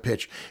hit by a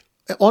pitch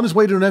on his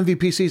way to an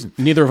MVP season.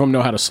 Neither of them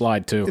know how to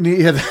slide, too.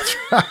 Yeah, that's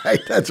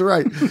right. That's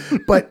right.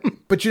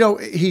 But you know,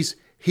 he's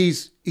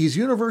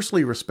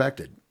universally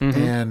respected,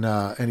 and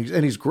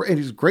he's great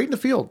in the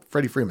field.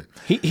 Freddie Freeman.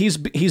 He's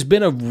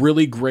been a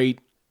really great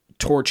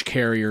torch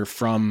carrier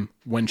from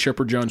when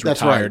Chipper Jones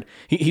retired.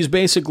 Right. He's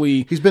been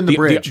the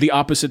bridge, the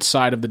opposite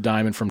side of the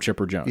diamond from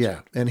Chipper Jones.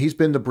 Yeah, and he's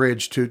been the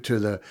bridge to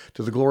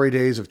the glory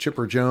days of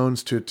Chipper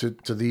Jones to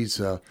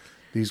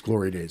these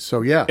glory days.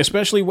 So yeah,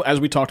 especially as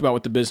we talked about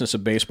with the business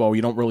of baseball,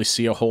 you don't really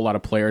see a whole lot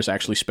of players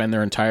actually spend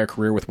their entire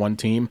career with one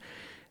team.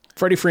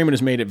 Freddie Freeman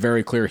has made it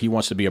very clear he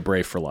wants to be a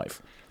Brave for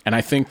life, and I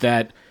think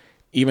that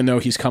even though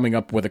he's coming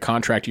up with a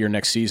contract year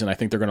next season, I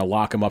think they're going to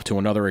lock him up to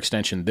another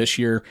extension this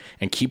year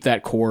and keep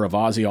that core of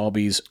Ozzie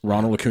Albies,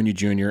 Ronald Acuna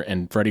Jr.,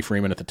 and Freddie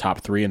Freeman at the top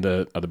 3 of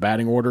the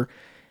batting order.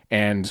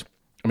 And,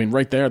 I mean,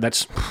 right there,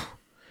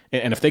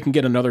 and if they can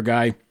get another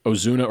guy,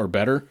 Ozuna or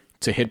better,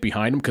 to hit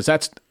behind him, because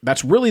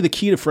that's really the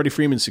key to Freddie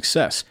Freeman's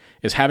success,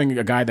 is having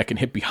a guy that can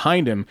hit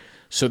behind him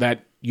so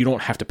that you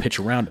don't have to pitch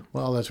around him.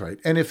 Well, that's right.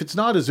 And if it's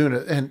not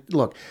Ozuna, and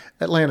look,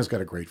 Atlanta's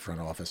got a great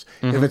front office.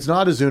 If it's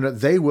not Ozuna,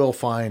 they will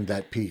find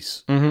that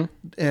piece.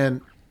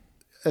 And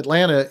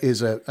Atlanta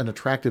is an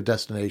attractive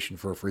destination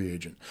for a free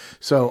agent.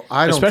 So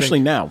I don't especially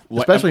now,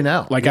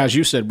 like as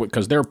you said,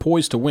 because they're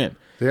poised to win.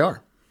 They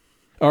are.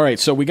 All right,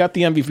 so we got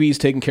the MVPs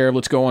taken care of.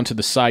 Let's go on to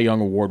the Cy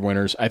Young Award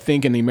winners. I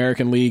think in the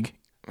American League,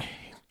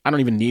 I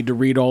don't even need to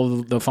read all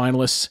of the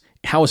finalists.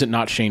 How is it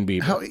not Shane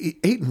Bieber?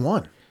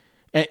 8-1.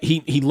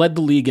 He led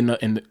the league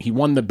he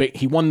won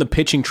the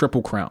pitching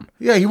triple crown.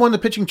 Yeah, he won the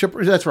pitching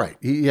triple. That's right.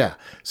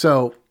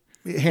 So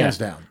hands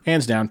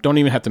down. Don't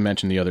even have to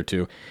mention the other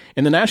two.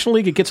 In the National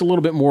League, it gets a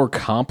little bit more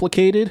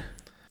complicated.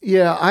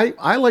 Yeah,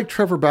 I like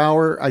Trevor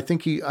Bauer. I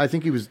think he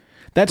was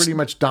That's pretty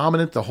much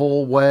dominant the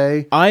whole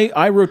way.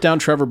 I wrote down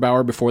Trevor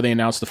Bauer before they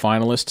announced the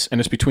finalists, and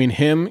it's between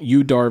him,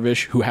 Yu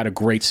Darvish, who had a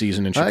great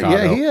season in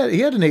Chicago. He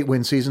had an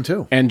 8-win season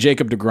too. And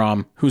Jacob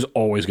deGrom, who's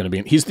always going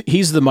to be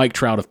he's the Mike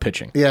Trout of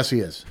pitching. Yes, he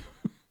is.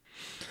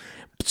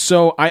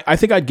 So I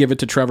think I'd give it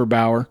to Trevor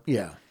Bauer.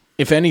 Yeah.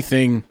 If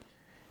anything,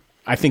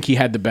 I think he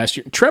had the best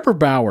year. Trevor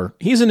Bauer,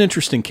 he's an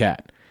interesting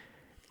cat.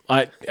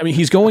 I mean,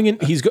 he's going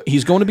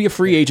to be a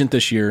free agent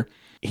this year.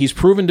 He's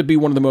proven to be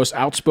one of the most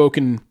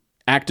outspoken,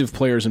 active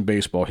players in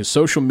baseball. His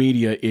social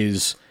media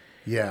is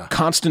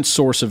constant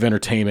source of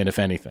entertainment, if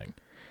anything.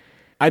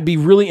 I'd be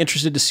really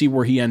interested to see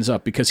where he ends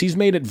up because he's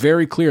made it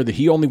very clear that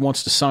he only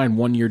wants to sign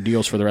 1-year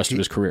deals for the rest of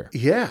his career.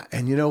 Yeah,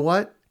 and you know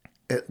what?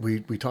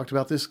 We talked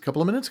about this a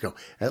couple of minutes ago.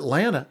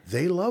 Atlanta,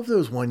 they love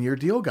those 1-year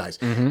deal guys.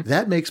 Mm-hmm.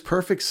 That makes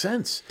perfect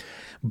sense.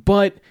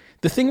 But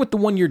the thing with the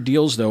 1-year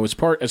deals, though, as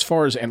far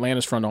as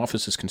Atlanta's front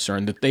office is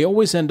concerned, that they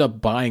always end up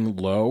buying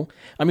low.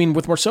 I mean,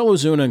 with Marcell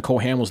Ozuna and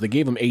Cole Hamels, they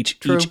gave them each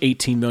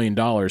 $18 million.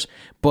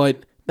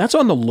 But that's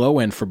on the low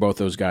end for both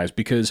those guys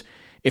because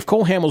if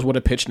Cole Hamels would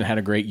have pitched and had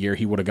a great year,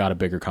 he would have got a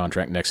bigger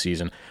contract next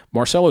season.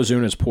 Marcell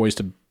Ozuna is poised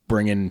to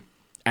bring in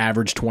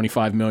average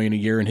 $25 million a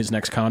year in his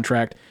next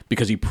contract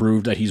because he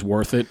proved that he's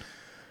worth it.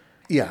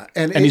 Yeah,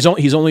 and he's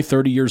only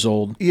 30 years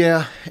old.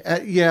 Yeah,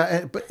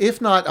 but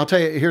if not, I'll tell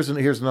you. Here's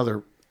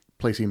another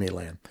place he may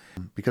land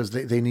because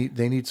they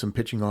need some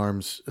pitching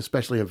arms,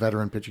 especially a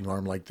veteran pitching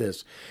arm like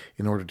this,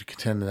 in order to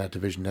contend in that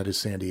division. That is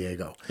San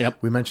Diego. Yep.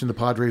 We mentioned the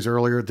Padres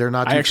earlier. They're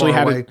not too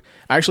far away.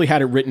 I actually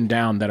had it written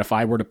down that if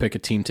I were to pick a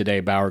team today,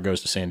 Bauer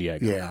goes to San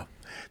Diego. Yeah,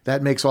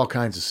 that makes all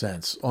kinds of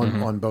sense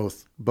on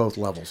both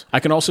levels.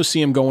 I can also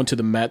see him going to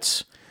the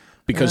Mets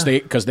because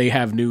they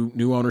have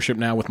new ownership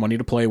now with money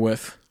to play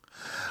with.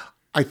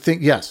 I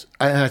think yes,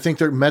 and I think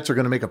the Mets are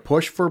going to make a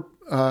push for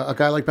a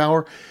guy like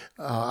Bauer.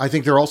 I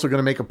think they're also going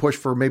to make a push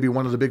for maybe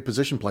one of the big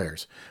position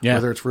players,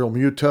 whether it's Real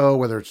Muto,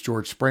 whether it's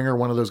George Springer,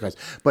 one of those guys.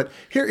 But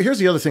here's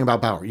the other thing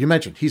about Bauer. You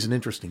mentioned he's an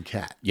interesting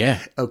cat.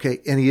 Yeah. Okay,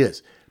 and he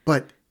is.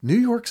 But New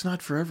York's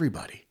not for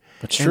everybody.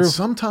 That's true. And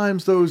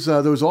sometimes those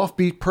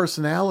offbeat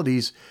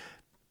personalities.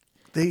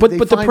 But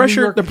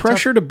the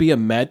pressure to be a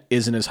Met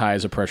isn't as high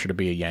as the pressure to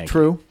be a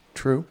Yankee.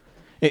 True.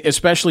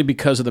 Especially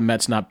because of the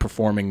Mets not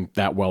performing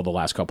that well the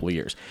last couple of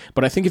years.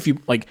 But I think if you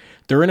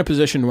they're in a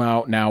position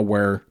now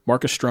where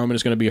Marcus Stroman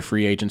is going to be a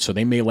free agent, so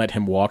they may let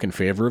him walk in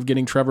favor of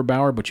getting Trevor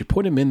Bauer. But you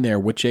put him in there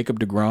with Jacob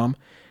deGrom,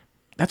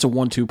 that's a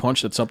 1-2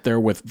 punch that's up there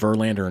with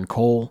Verlander and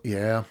Cole.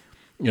 Yeah,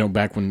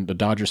 back when the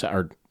Dodgers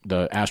or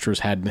the Astros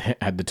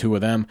had the two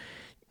of them,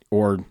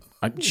 or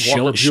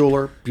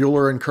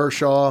Buehler and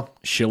Kershaw,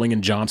 Schilling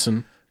and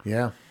Johnson.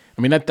 Yeah,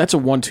 I mean that's a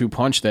 1-2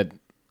 punch that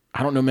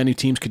I don't know many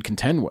teams could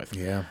contend with.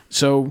 Yeah.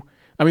 So,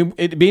 I mean,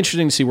 it'd be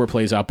interesting to see where it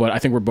plays out, but I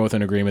think we're both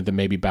in agreement that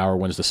maybe Bauer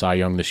wins the Cy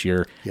Young this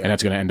year, and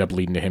that's going to end up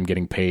leading to him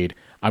getting paid.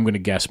 I'm going to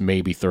guess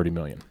maybe $30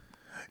 million.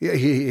 Yeah,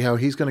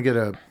 he's going to get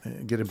a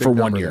big for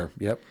 1 year.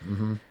 There. Yep.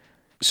 Mm-hmm.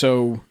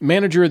 So,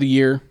 manager of the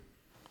year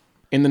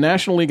in the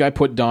National League, I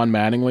put Don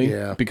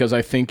Mattingly because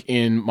I think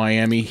in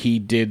Miami he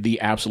did the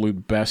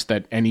absolute best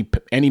that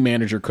any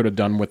manager could have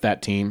done with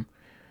that team.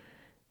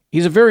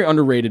 He's a very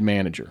underrated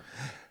manager.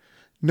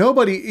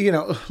 Nobody,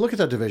 look at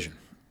that division.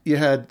 You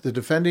had the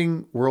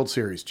defending World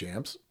Series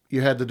champs.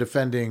 You had the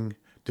defending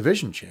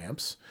division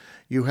champs.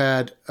 You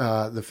had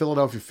the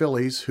Philadelphia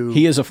Phillies, who...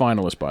 He is a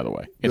finalist, by the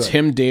way. It's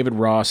him, David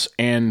Ross,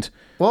 and...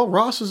 Well,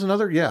 Ross is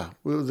another,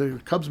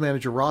 the Cubs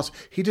manager, Ross,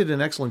 he did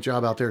an excellent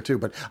job out there, too.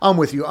 But I'm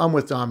with you. I'm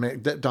with Don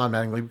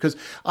Mattingly, because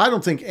I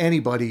don't think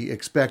anybody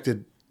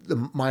expected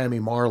the Miami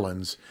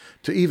Marlins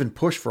to even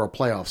push for a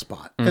playoff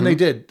spot. Mm-hmm. And they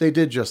did. They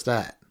did just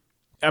that.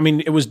 I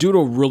mean, it was due to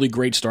a really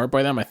great start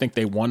by them. I think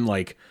they won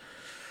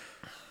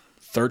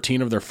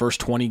 13 of their first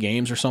 20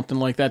 games or something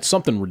like that.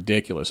 Something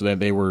ridiculous.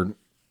 They were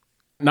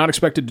not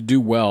expected to do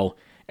well,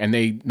 and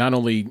they not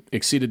only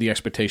exceeded the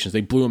expectations,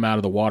 they blew them out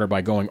of the water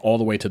by going all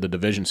the way to the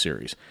division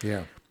series.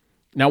 Yeah.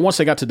 Now, once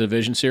they got to the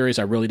division series,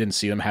 I really didn't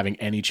see them having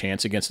any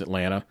chance against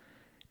Atlanta,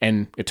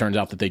 and it turns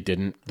out that they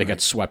didn't. They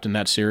got swept in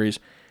that series.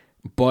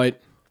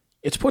 But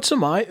it's put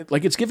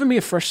it's given me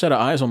a fresh set of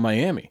eyes on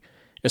Miami.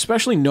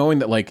 Especially knowing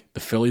that, the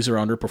Phillies are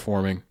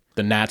underperforming,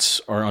 the Nats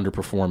are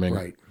underperforming.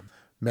 Right.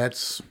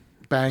 Mets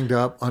banged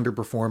up,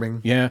 underperforming.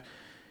 Yeah.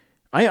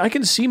 I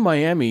can see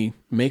Miami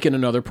making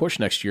another push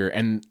next year,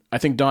 and I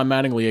think Don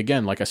Mattingly,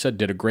 again, like I said,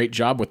 did a great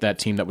job with that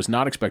team that was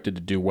not expected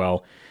to do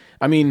well.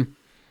 I mean,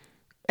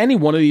 any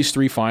one of these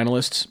three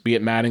finalists, be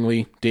it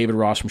Mattingly, David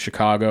Ross from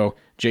Chicago,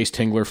 Jace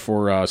Tingler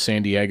for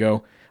San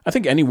Diego, I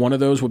think any one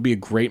of those would be a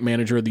great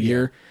manager of the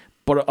year.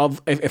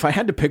 But if I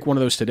had to pick one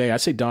of those today,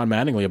 I'd say Don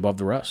Mattingly above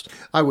the rest.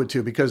 I would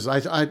too, because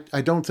I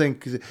don't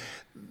think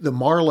the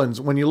Marlins,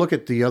 when you look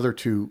at the other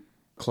two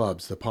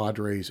clubs, the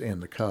Padres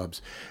and the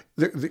Cubs,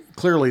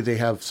 clearly they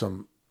have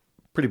some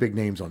pretty big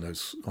names on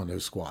those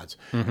squads.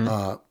 Mm-hmm.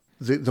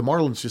 The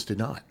Marlins just did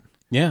not.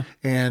 Yeah.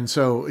 And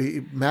so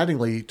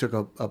Mattingly took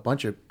a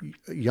bunch of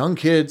young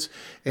kids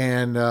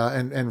and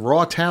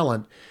raw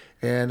talent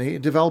and he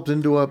developed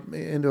into a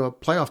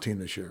playoff team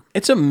this year.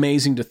 It's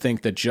amazing to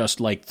think that just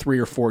like 3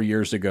 or 4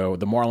 years ago,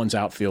 the Marlins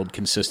outfield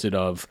consisted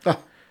of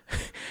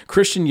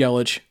Christian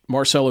Yelich,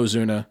 Marcell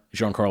Ozuna,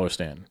 Giancarlo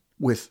Stanton.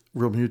 With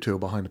Real Muto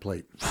behind the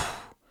plate.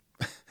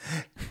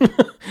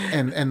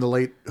 and the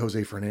late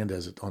Jose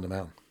Fernandez on the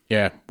mound.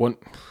 Yeah,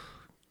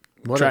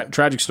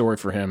 tragic story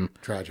for him.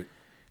 Tragic.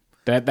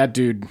 That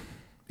dude.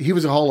 He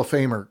was a Hall of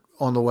Famer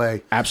on the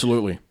way.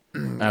 Absolutely.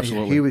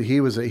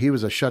 He was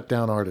a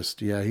shutdown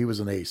artist. Yeah, he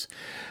was an ace.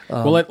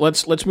 Well,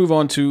 let's move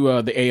on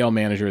to the AL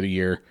Manager of the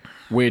Year,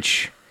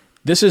 which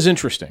this is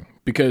interesting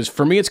because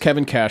for me it's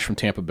Kevin Cash from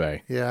Tampa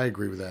Bay. Yeah, I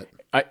agree with that.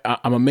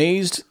 I'm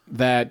amazed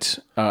that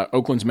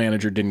Oakland's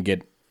manager didn't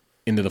get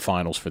into the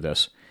finals for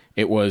this.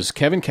 It was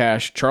Kevin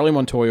Cash, Charlie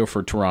Montoyo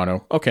for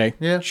Toronto. Okay,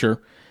 yeah,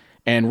 sure.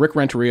 And Rick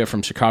Renteria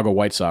from Chicago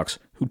White Sox,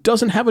 who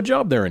doesn't have a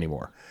job there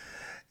anymore.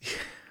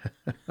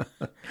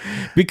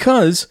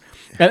 Because,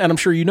 and I'm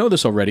sure you know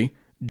this already,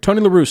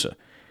 Tony La Russa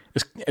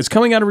is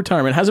coming out of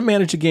retirement, hasn't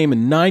managed a game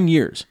in 9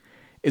 years,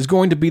 is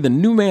going to be the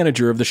new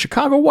manager of the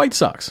Chicago White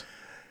Sox.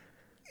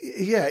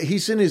 Yeah,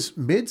 he's in his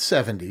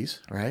mid-70s,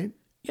 right?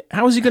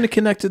 How is he going to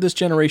connect to this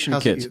generation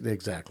of kids?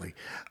 Exactly.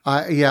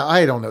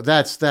 I don't know.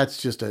 That's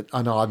just an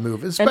odd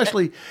move,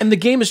 especially. And the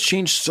game has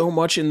changed so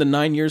much in the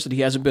 9 years that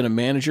he hasn't been a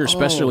manager,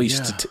 especially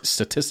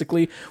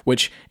statistically,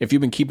 which if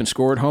you've been keeping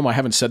score at home, I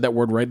haven't said that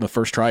word right in the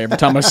first try every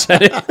time I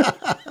said it.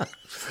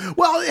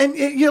 Well, and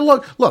you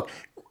look, La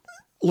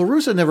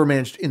Russa never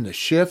managed in the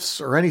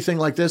shifts or anything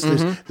like this.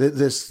 Mm-hmm.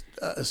 This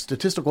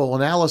statistical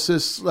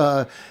analysis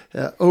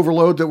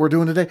overload that we're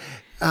doing today.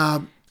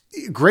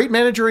 Great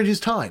manager in his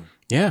time.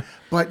 Yeah.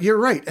 But you're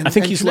right. I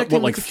think he's like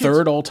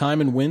third all time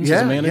in wins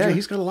as a manager? Yeah,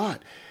 he's got a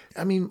lot.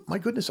 I mean, my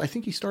goodness, I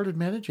think he started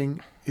managing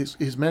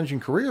his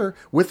managing career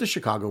with the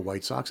Chicago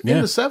White Sox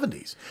in the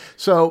 70s.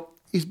 So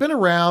he's been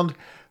around.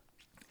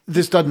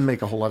 This doesn't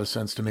make a whole lot of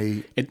sense to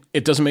me.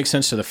 It doesn't make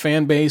sense to the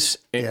fan base.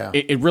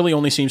 It really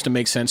only seems to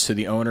make sense to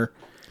the owner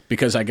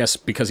because I guess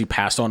because he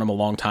passed on him a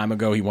long time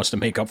ago, he wants to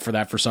make up for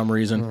that for some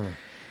reason.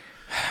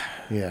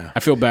 Yeah.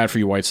 I feel bad for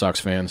you White Sox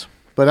fans.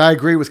 But I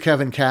agree with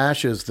Kevin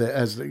Cash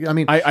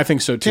I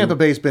think so too. Tampa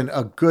Bay's been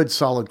a good,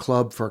 solid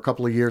club for a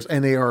couple of years,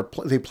 and they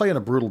play in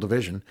a brutal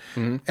division,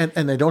 and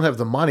they don't have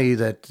the money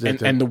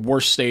and the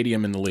worst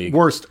stadium in the league,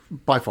 worst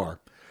by far.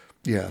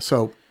 Yeah,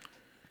 so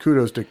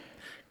kudos to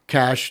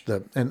Cash,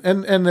 and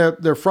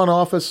their front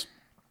office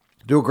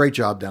do a great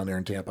job down there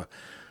in Tampa.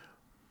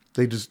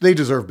 They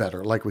deserve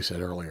better, like we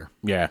said earlier.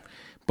 Yeah,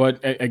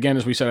 but again,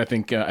 as we said, I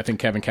think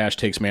Kevin Cash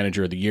takes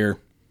Manager of the Year.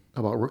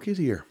 How about Rookie of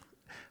the Year?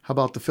 How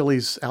about the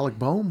Phillies' Alec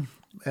Boehm?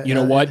 You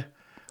know what?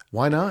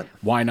 Why not?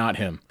 Why not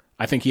him?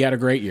 I think he had a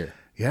great year.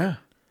 Yeah.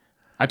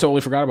 I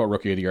totally forgot about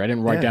Rookie of the Year. I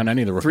didn't write down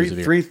any of the Rookies of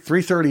the Year.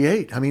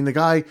 338. I mean, the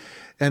guy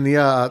and the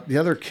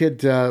other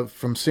kid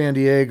from San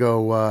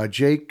Diego,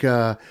 Jake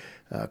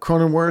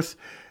Cronenworth,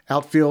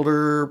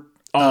 outfielder.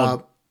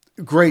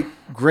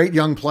 Great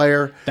young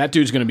player. That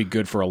dude's going to be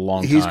good for a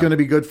long time. He's going to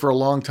be good for a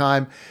long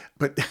time.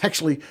 But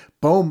actually,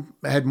 Boehm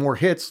had more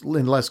hits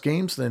in less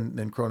games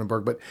than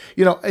Cronenworth. But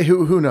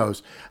who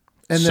knows?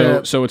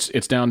 And so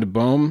it's down to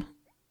Boehm,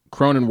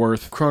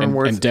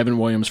 Cronenworth, and Devin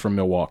Williams from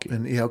Milwaukee.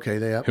 And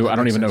who I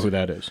don't even know who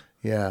that is.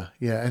 Yeah.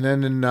 And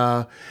then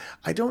I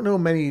don't know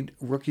many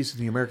rookies in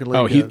the American League.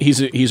 Oh,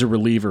 he's a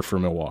reliever for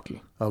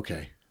Milwaukee.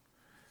 Okay.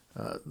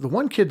 The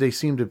one kid they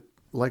seem to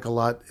like a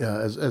lot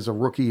as a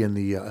rookie in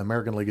the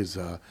American League is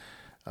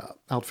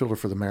outfielder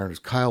for the Mariners,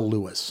 Kyle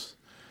Lewis.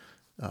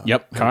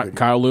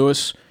 Kyle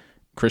Lewis,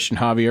 Christian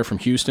Javier from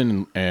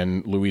Houston,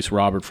 and Luis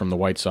Robert from the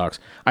White Sox.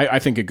 I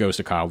think it goes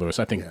to Kyle Lewis.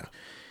 I think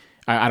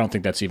I don't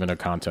think that's even a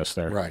contest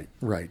there.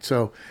 Right.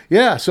 So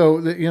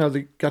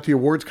they got the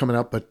awards coming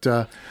up, but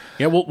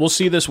we'll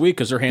see this week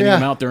because they're handing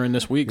them out during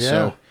this week.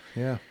 Well,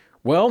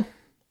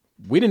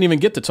 we didn't even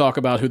get to talk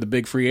about who the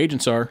big free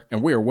agents are,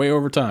 and we are way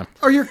over time.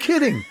 Are you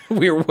kidding?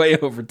 We are way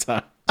over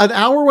time. An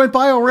hour went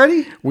by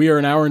already? We are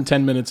an hour and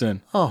 10 minutes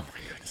in. Oh my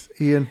goodness,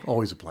 Ian,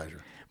 always a pleasure.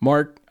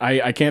 Mark,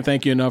 I can't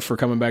thank you enough for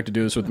coming back to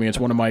do this with me. It's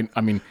one of my,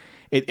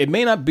 it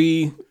may not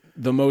be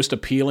the most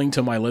appealing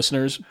to my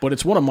listeners, but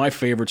it's one of my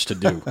favorites to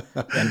do.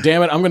 And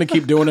damn it, I'm going to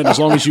keep doing it as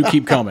long as you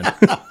keep coming.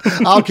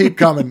 I'll keep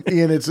coming,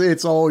 Ian.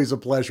 It's always a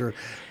pleasure.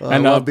 I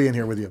love being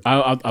here with you.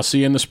 I'll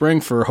see you in the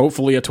spring for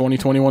hopefully a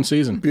 2021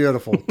 season.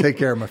 Beautiful. Take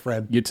care, my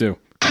friend. You too.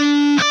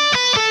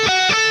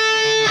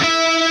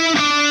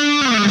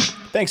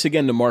 Thanks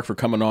again to Mark for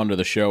coming on to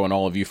the show and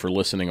all of you for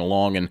listening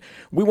along. And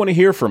we want to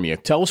hear from you.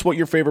 Tell us what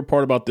your favorite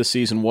part about this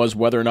season was,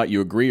 whether or not you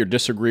agree or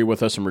disagree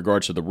with us in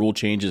regards to the rule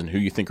changes and who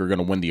you think are going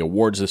to win the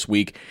awards this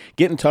week.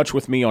 Get in touch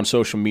with me on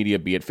social media,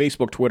 be it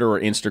Facebook, Twitter,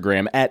 or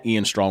Instagram, at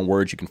Ian Strong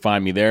Words. You can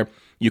find me there.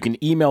 You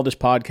can email this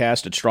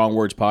podcast at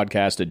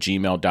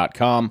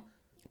strongwordspodcast@gmail.com.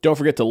 Don't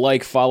forget to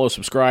like, follow,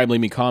 subscribe,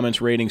 leave me comments,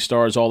 ratings,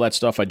 stars, all that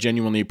stuff. I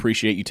genuinely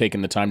appreciate you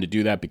taking the time to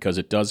do that because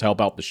it does help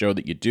out the show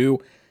that you do.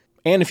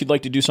 And if you'd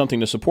like to do something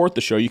to support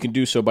the show, you can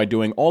do so by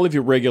doing all of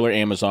your regular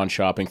Amazon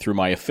shopping through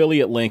my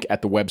affiliate link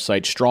at the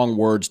website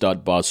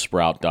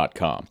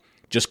strongwords.buzzsprout.com.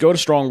 Just go to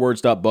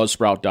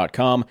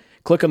strongwords.buzzsprout.com,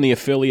 click on the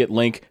affiliate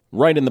link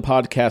right in the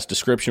podcast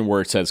description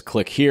where it says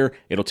click here.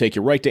 It'll take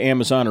you right to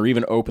Amazon, or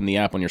even open the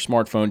app on your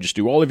smartphone. Just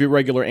do all of your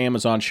regular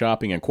Amazon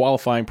shopping, and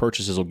qualifying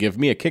purchases will give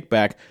me a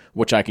kickback,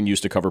 which I can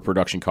use to cover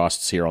production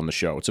costs here on the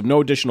show. It's of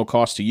no additional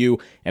cost to you,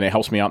 and it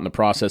helps me out in the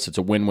process. It's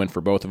a win-win for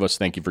both of us.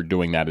 Thank you for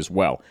doing that as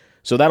well.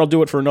 So that'll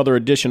do it for another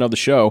edition of the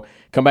show.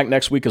 Come back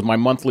next week as my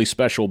monthly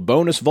special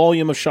bonus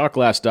volume of Shot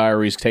Glass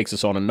Diaries takes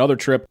us on another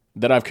trip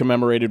that I've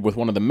commemorated with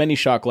one of the many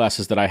shot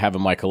glasses that I have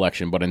in my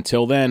collection. But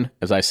until then,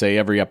 as I say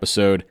every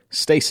episode,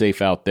 stay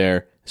safe out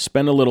there.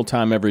 Spend a little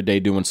time every day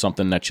doing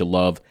something that you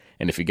love.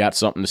 And if you got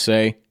something to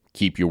say,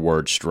 keep your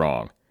words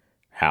strong.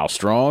 How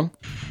strong?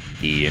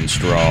 Ian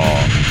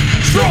Strong.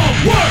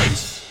 Strong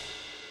words!